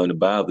reading, you know, in the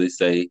Bible it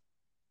say,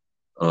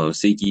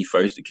 seek ye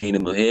first the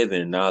kingdom of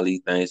heaven, and all these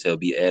things shall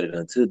be added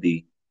unto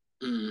thee.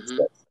 Mm-hmm.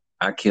 So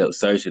I kept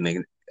searching,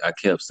 and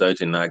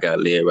I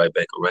got led right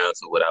back around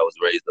to what I was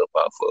raised up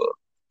off of.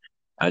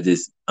 I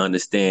just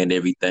understand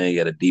everything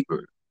at a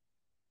deeper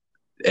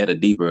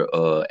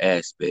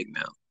aspect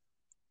now.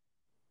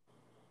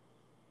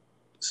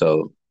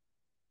 So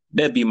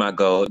that'd be my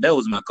goal. That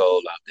was my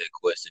goal out that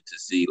question, to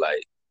see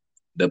like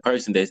the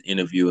person that's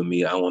interviewing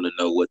me. I want to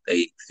know what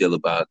they feel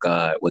about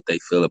God, what they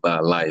feel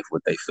about life,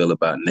 what they feel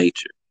about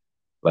nature.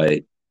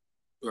 Like,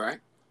 Right.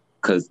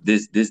 cause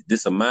this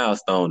a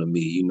milestone to me,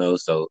 you know.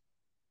 So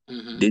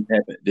Mm-hmm.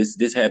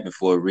 this happened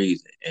for a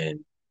reason,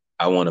 and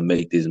I want to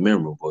make this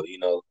memorable, you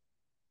know.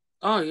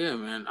 Oh yeah,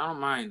 man. I don't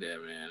mind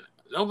that, man.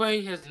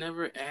 Nobody has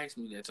never asked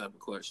me that type of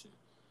question.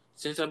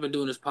 Since I've been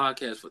doing this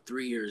podcast for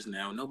 3 years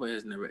now, nobody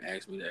has never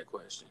asked me that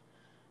question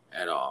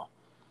at all.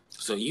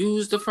 So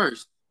use the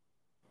first.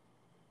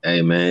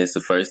 Hey man, it's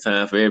the first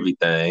time for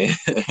everything.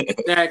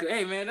 Exactly.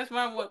 Hey man, that's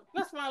my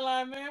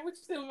line, man. What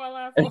you stealing my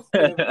line for?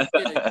 Yeah,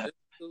 that's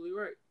absolutely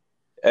right.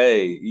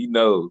 Hey,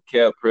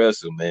 Cap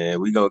Pressure,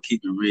 man. We gonna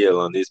keep it real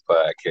on this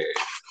podcast.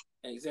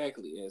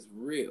 Exactly, as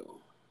real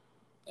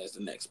as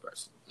the next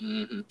person.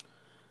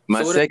 My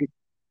So what? second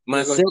my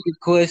Yeah, go ahead. second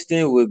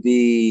question would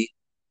be,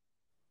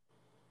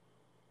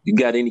 you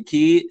got any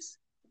kids?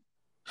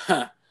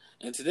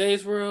 In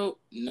today's world,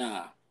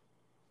 nah.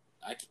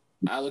 I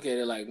I look at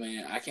it like,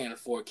 man, I can't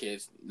afford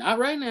kids. Not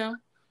right now.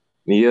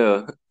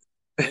 Yeah,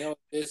 They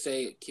always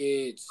say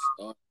kids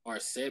are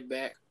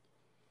setback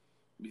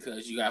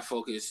because you got to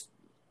focus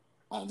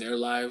on their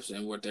lives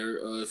and what their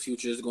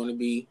future is going to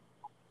be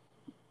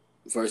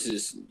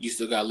versus you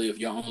still got to live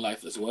your own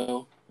life as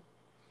well.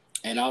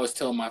 And I always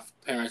tell my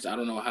parents, I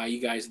don't know how you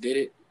guys did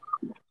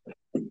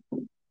it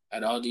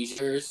at all these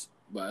years,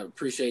 but I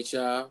appreciate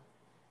y'all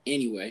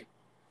anyway.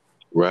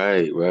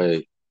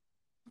 right.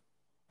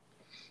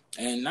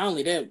 And not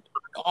only that,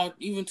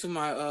 even to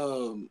my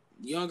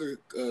younger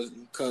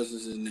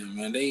cousins and them,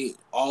 man, they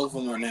all of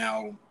them are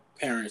now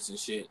parents and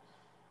shit.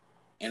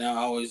 And I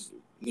always,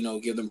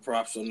 give them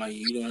props. I'm like,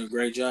 you doing a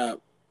great job.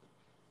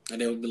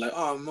 And they would be like,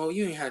 "Oh, Mo,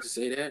 you ain't had to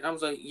say that." I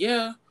was like,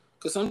 "Yeah,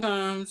 because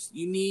sometimes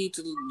you need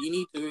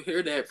to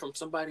hear that from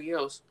somebody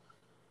else.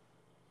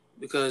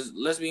 Because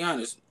let's be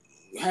honest,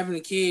 having the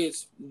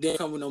kids didn't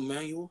come with no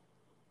manual.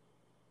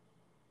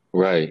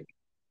 Right.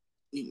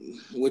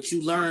 What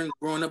you learn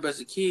growing up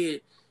as a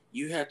kid,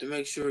 you have to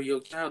make sure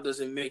your child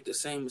doesn't make the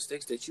same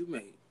mistakes that you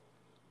made."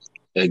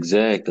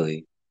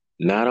 Exactly.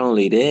 Not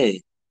only that,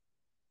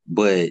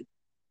 but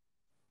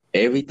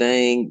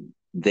everything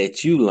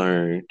that you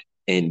learned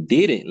and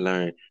didn't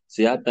learn.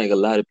 See, I think a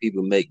lot of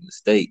people make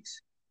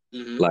mistakes.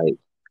 Mm-hmm. Like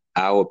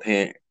our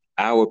parent,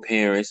 our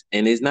parents,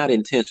 and it's not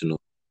intentional.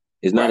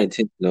 It's not Right.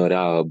 intentional at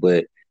all.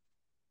 But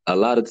a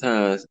lot of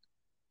times,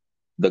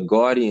 the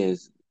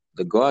guardians,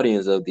 the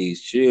guardians of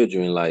these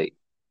children, like,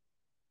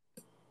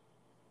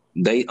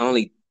 they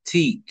only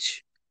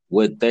teach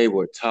what they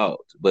were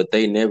taught, but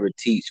they never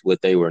teach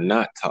what they were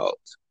not taught,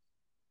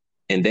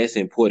 and that's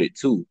important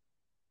too.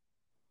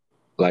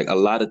 Like a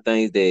lot of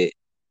things that,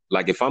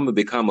 like if I'm gonna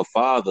become a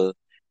father,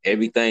 Mm-hmm.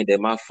 everything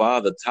that my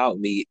father taught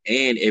me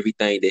and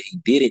everything that he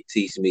didn't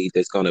teach me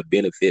that's gonna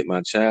benefit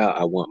my child,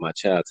 I want my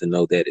child to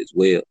know that as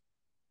well.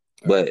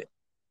 All right. But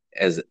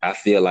as I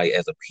feel like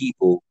as a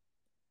people,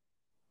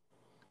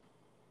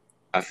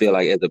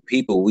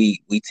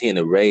 we tend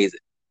to raise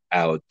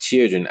our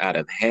children out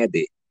of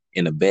habit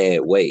in a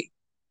bad way.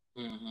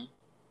 Mm-hmm.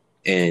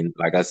 And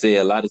like I said,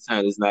 a lot of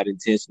times it's not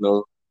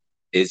intentional.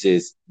 It's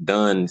just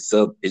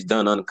it's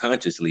done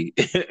unconsciously.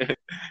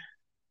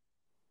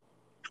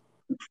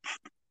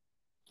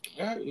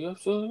 All right. You're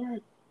absolutely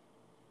right.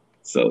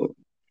 So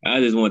I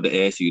just wanted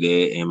to ask you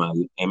that.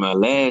 And my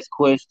last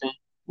question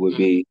would Mm-hmm.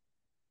 be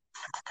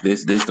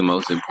this the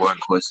most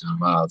important question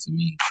of all to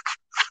me.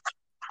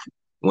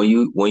 When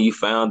you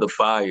found the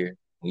fire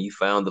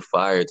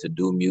to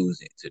do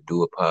music, to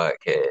do a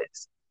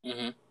podcast,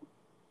 Mm-hmm.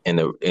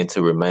 and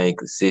to remain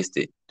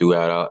consistent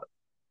throughout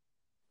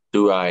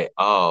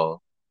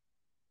all,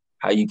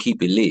 how you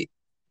keep it lit?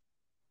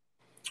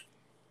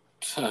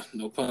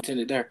 No pun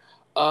intended there.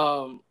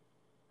 Um.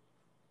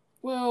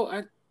 Well,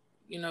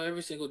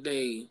 every single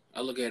day I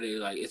look at it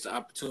like it's an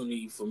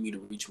opportunity for me to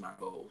reach my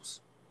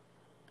goals.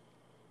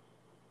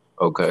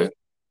 Because Okay.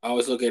 I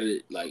always look at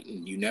it like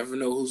you never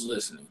know who's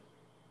listening.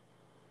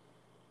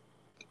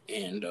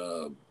 And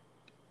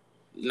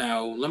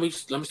now let me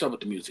start with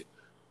the music.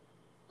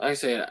 Like I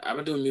said, I've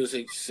been doing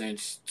music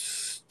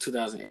since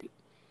 2008.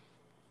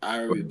 I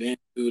already been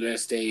through that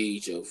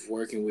stage of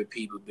working with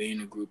people, being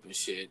in a group and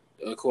shit.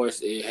 Of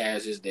course, it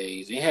has its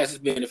days. It has its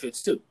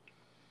benefits too.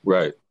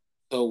 Right.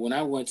 So when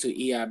I went to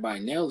EI by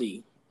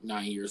Nelly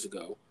 9 years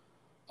ago,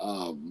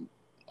 um,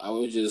 I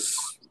was just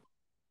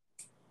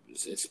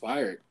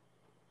inspired,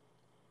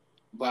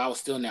 but I was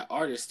still in that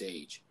artist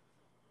stage.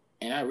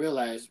 And I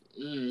realized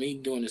me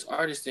doing this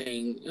artist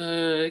thing,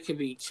 it can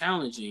be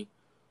challenging.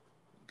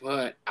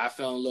 But I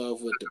fell in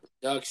love with the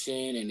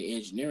production and the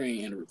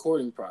engineering and the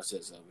recording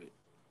process of it,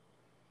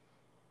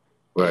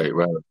 and Right.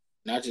 Right.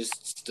 I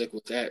just stuck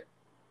with that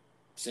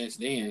since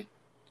then.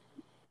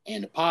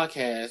 And the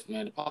podcast,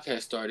 man, the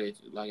podcast started,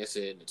 like I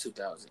said, in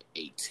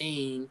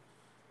 2018.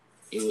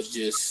 It was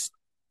just,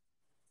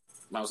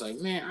 I was like,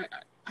 man,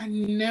 I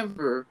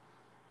never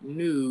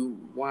knew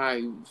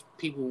why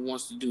people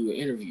wants to do an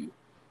interview.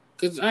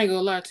 Cause I ain't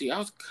gonna lie to you, I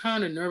was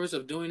kind of nervous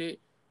of doing it.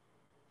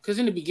 Cause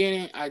in the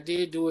beginning, I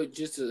did do it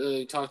just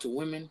to talk to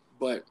women,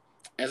 but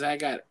as I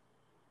got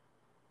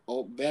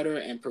better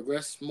and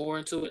progressed more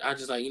into it, I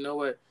just like, you know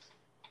what?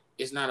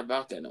 It's not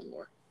about that no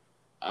more.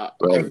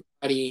 Right.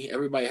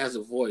 Everybody has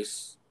a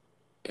voice.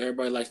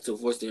 Everybody likes to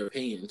voice their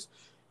opinions,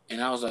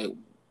 and I was like,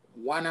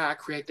 why not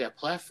create that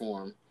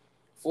platform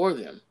for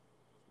them?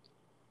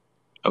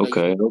 Like,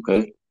 Okay.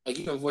 Okay.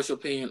 you can voice your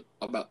opinion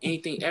about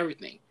anything,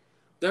 everything.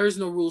 There is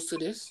no rules to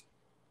this.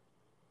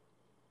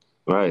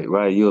 Right.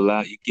 Right.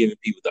 You're giving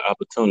people the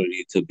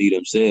opportunity to be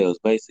themselves,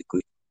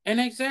 basically. And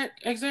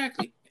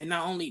exactly. And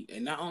not only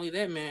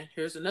that, man.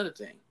 Here's another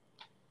thing.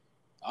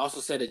 I also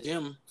set a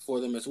gym for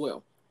them as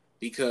well,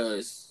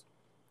 because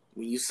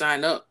when you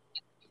sign up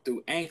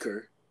through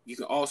Anchor, you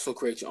can also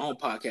create your own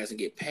podcast and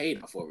get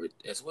paid for it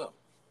as well.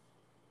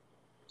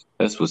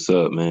 That's what's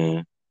up,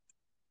 man.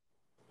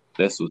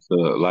 That's what's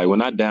up. Like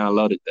when I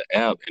downloaded the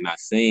app and I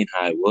seen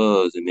how it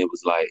was, and it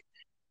was like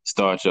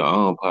start your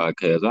own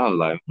podcast. I was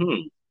like,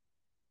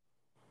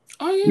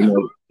 Oh you yeah.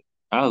 know,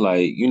 I was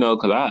like,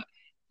 because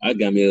I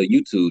got me a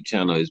YouTube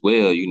channel as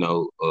well,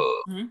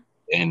 Mm-hmm.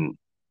 and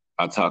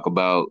I talk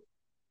about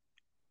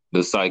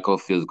the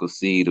psychophysical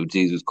seed of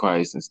Jesus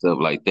Christ and stuff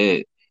like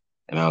that.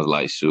 And I was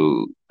like,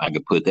 shoot, I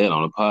could put that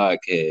on a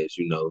podcast,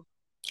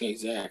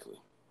 Exactly.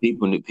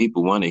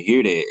 People want to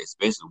hear that,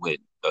 especially with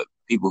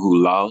people who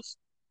lost.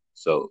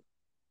 So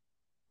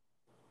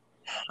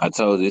I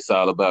told you it's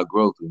all about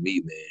growth with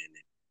me,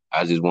 man.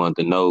 I just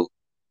wanted to know,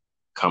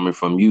 coming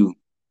from you,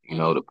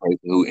 the person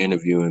who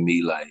interviewing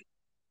me, like,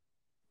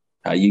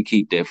 how you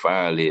keep that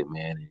fire lit,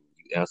 man. And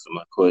you answer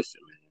my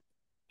question, man.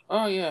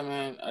 Oh yeah,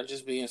 man. I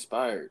just be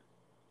inspired.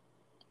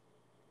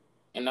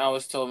 And I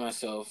always told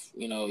myself,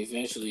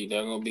 eventually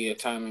there's gonna be a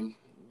time and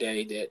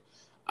day that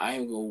I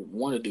ain't gonna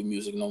want to do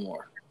music no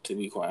more, to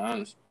be quite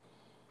honest.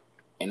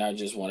 And I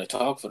just want to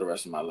talk for the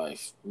rest of my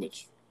life,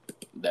 which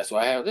that's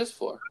what I have this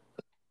for.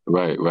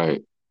 Right.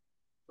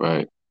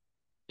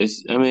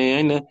 It's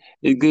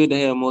good to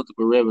have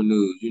multiple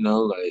revenues,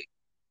 like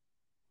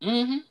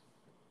Mm-hmm.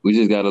 we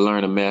just got to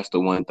learn to master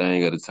one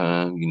thing at a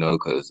time,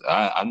 because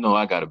I know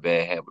I got a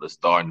bad habit of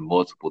starting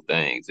multiple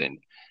things, and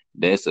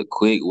that's a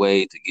quick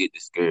way to get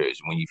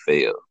discouraged when you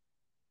fail.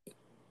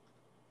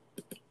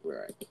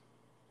 Right.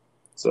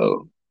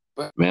 So,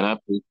 but man,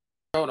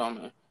 hold on,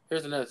 man.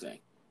 Here's another thing.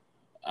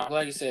 I'm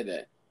glad you said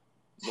that.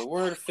 The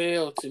word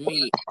 "fail" to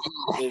me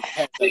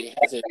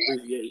has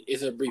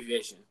an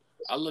abbreviation.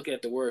 I look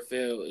at the word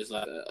 "fail" as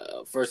like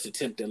a first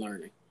attempt at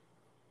learning.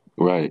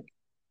 Right.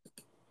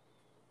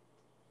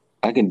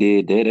 I can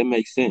dig that. That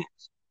makes sense.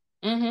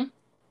 Mm-hmm.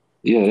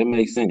 Yeah, that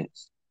makes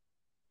sense.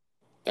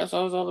 That's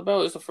what it's all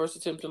about. It's the first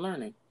attempt at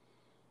learning.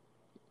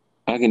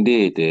 I can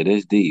dig that.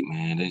 That's deep,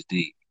 man. That's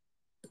deep.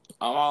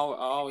 I've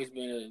always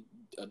been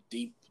a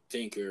deep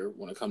thinker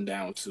when it comes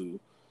down to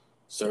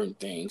certain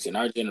things, and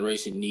our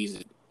generation needs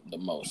it the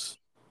most.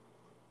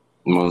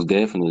 Most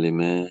definitely,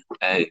 man.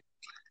 Hey,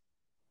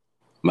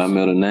 my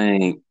middle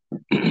name,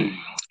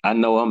 I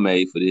know I'm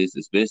made for this,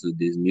 especially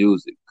this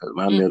music, because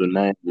my middle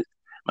name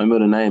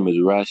is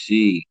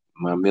Rashid.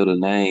 My middle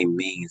name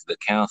means the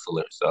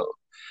counselor, so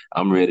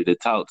I'm ready to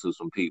talk to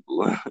some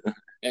people.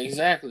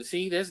 Exactly.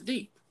 See, that's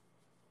deep.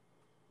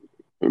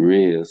 For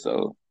real,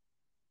 so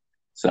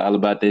it's all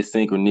about that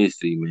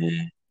synchronicity,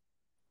 man.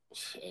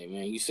 Hey,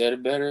 man, you said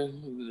it better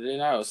than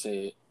I would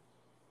say it.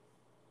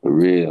 For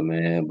real,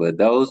 man. But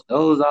those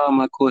are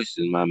my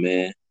questions, my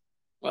man.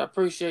 Well, I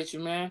appreciate you,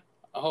 man.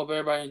 I hope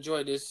everybody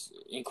enjoyed this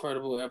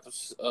incredible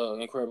episode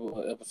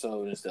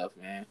and stuff,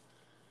 man.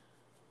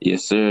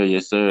 Yes, sir.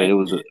 Yes, sir. Hey, It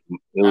was a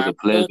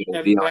pleasure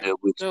to be on here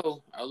with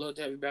you. I'd love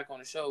to have you back on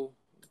the show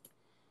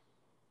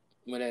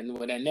when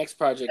that next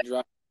project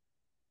drops.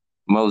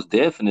 Most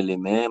definitely,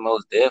 man.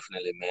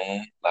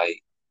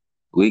 Like,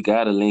 we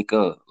gotta link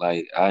up.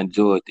 Like, I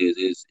enjoyed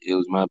this. It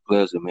was my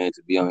pleasure, man,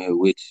 to be on here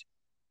with you.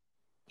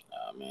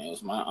 Man, it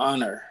was my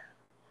honor.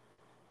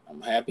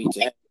 I'm happy to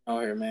have you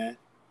on here, man.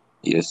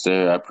 Yes,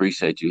 sir. I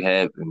appreciate you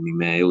having me,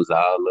 man. It was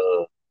all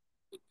love.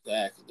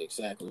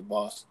 Exactly,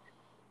 boss.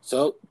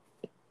 So,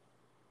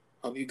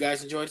 hope you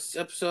guys enjoyed this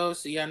episode.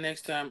 See y'all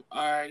next time.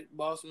 All right,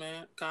 boss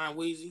man,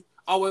 Conweezy.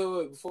 Oh,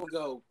 wait. Before we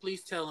go,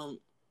 please tell them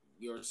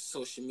your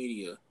social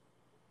media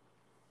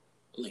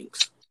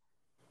links.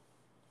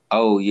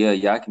 Oh, yeah.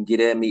 Y'all can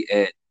get at me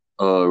at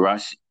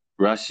Rashid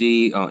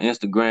on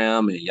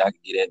Instagram, and y'all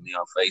can get at me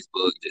on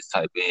Facebook. Just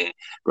type in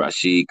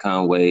Rashid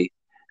Conway.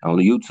 On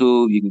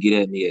YouTube, you can get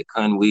at me at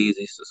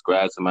Conweezy.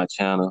 Subscribe to my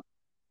channel.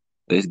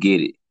 Let's get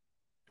it.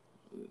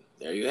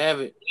 There you have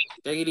it.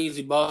 Take it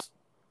easy, boss.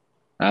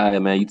 All right,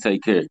 man. You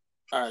take care.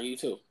 All right, you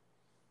too.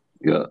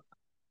 Yeah.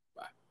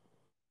 Bye.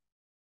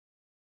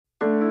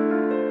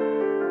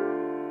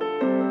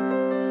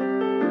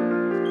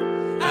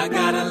 I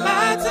got a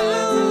lot to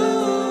lose.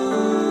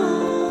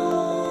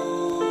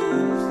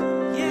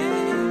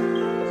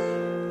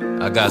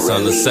 Yeah. I got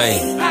something to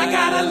say.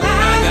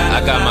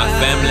 I got my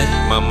family,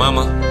 my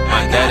mama,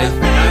 my daddy.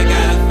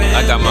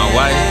 I got my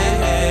wife.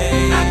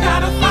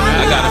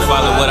 I gotta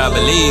follow what I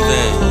believe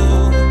in.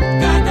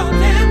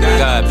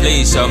 God,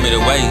 please show me the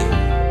way.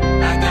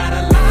 I got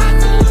a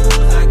lot to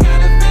lose. I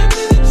got a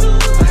family to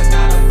choose. I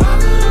gotta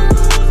follow the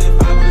rules.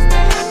 If I was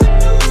there, I could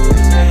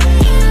lose.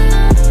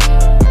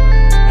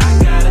 I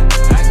got a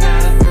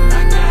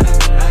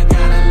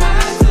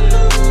lot to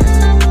lose.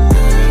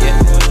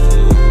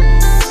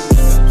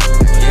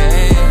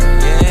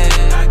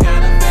 Yeah. I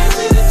got a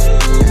family to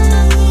choose.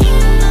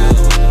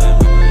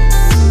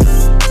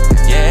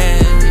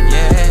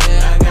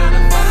 Yeah. I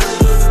gotta follow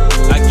the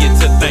rules. I get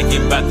to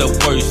thinking about the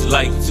worst,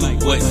 like to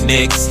what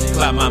next.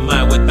 Cloud my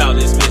mind with all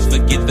this bitch,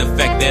 forget forget the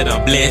fact that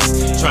I'm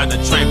blessed. Trying to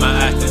train my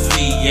eyes to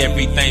see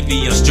everything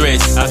being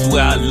stressed. I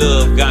swear I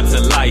love God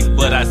to life,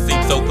 but I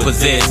seem so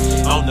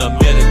possessed. On the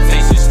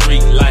meditation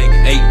street like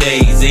 8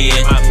 days in.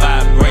 My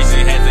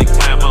vibration hasn't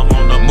climbed, I'm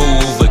on the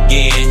move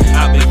again.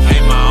 I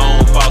became my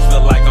own boss,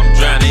 feel like I'm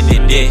drowning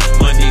in debt.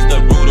 Money's the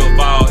root of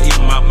all,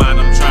 even my mind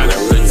I'm trying to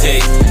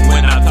protect.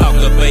 When I talk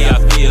to Bay, I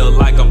feel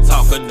like I'm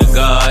talking to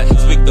God.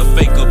 Speak the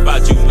fake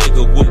about you,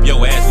 nigga, whoop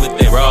your ass with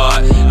that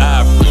rod.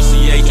 I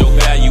appreciate your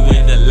value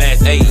in the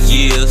last 8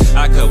 years.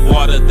 I could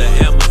water the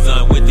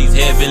Amazon with these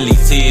heavenly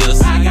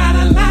tears. I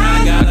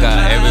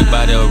got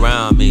everybody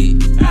around me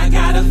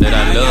that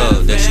I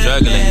love, that's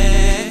struggling,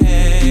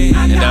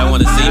 and I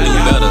wanna see do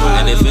better.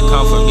 And if it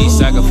come from me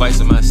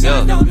sacrificing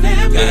myself,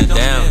 get it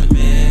down.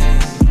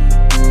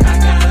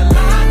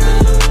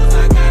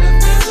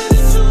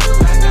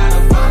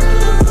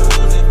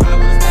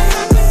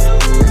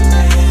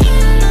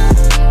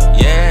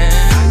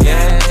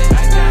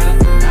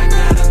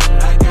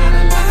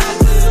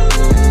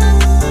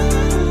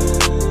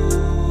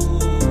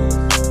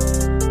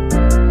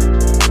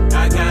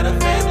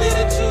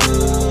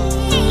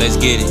 Let's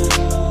get it.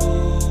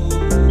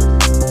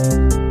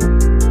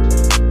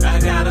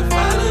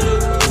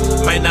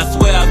 Man, I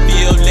swear I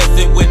feel less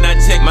when I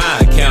check my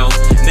account.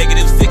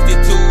 Negative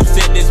 62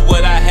 cents is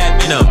what I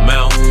have in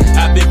amount.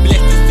 I've been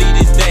blessed to see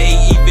this day,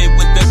 even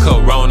with the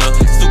corona.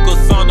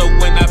 Sukasana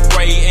when I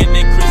pray and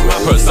increase my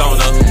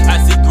persona.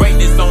 I see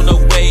greatness on the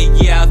way,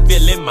 yeah, I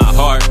feel in my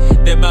heart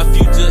that my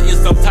future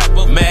is some type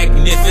of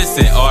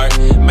magnificent art.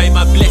 May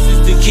my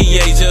blessings to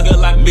Kieja,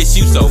 girl, I miss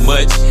you so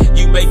much.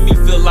 You make me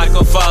feel like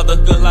a father,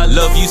 girl, I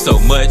love you so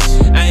much.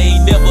 I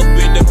ain't never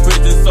been to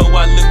prison, so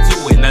I look to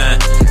it now.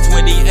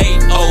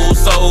 28 old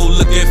soul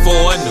looking for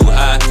a new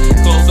high.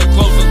 Closer,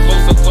 closer,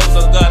 closer,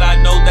 closer, God, I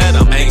know that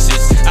I'm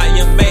anxious. I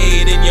am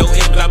made in your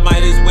image, I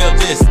might as well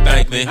just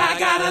thank me.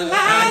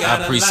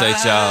 I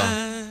appreciate y'all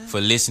for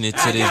listening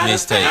to this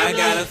mixtape.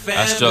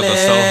 I struggled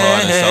so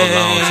hard and so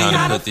long trying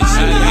to put this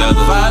shit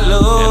together,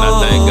 and I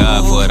thank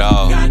God for it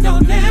all.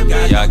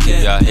 Y'all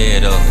keep y'all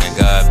head up and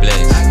God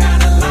bless.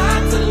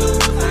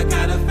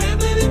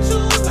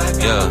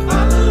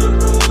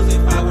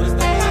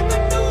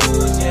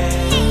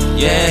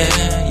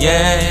 Yeah,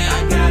 yeah.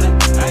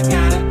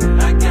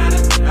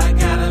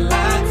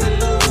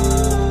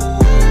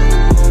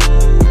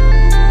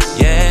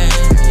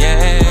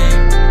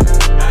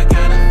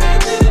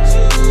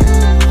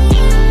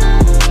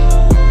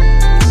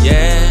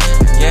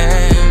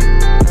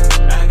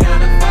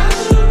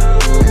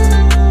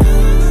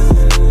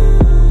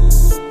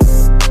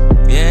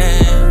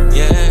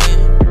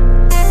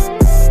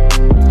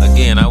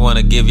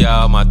 Give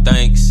y'all my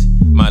thanks,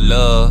 my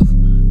love,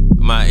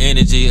 my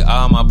energy,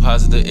 all my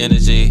positive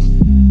energy.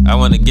 I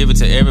want to give it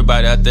to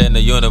everybody out there in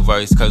the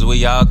universe, because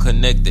we all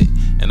connected.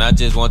 And I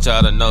just want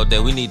y'all to know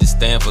that we need to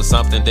stand for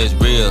something that's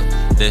real,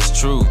 that's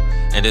true,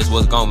 and that's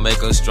what's gonna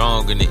make us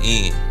strong in the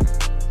end.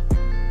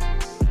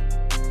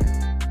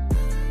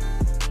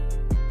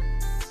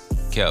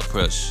 Cap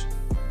Pressure.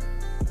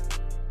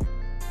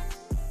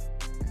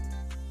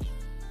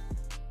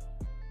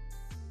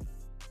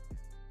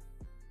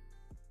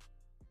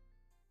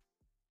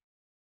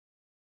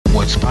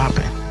 What's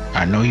poppin'?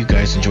 I know you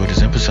guys enjoyed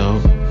this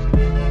episode.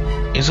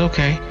 It's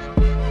okay.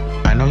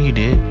 I know you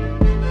did.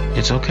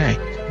 It's okay.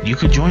 You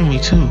could join me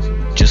too.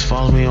 Just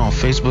follow me on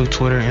Facebook,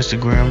 Twitter,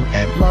 Instagram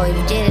Boy,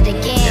 you did it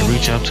again. and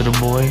reach out to the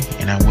boy,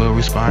 and I will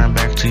respond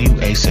back to you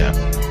ASAP.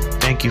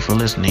 Thank you for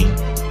listening.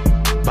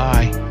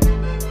 Bye.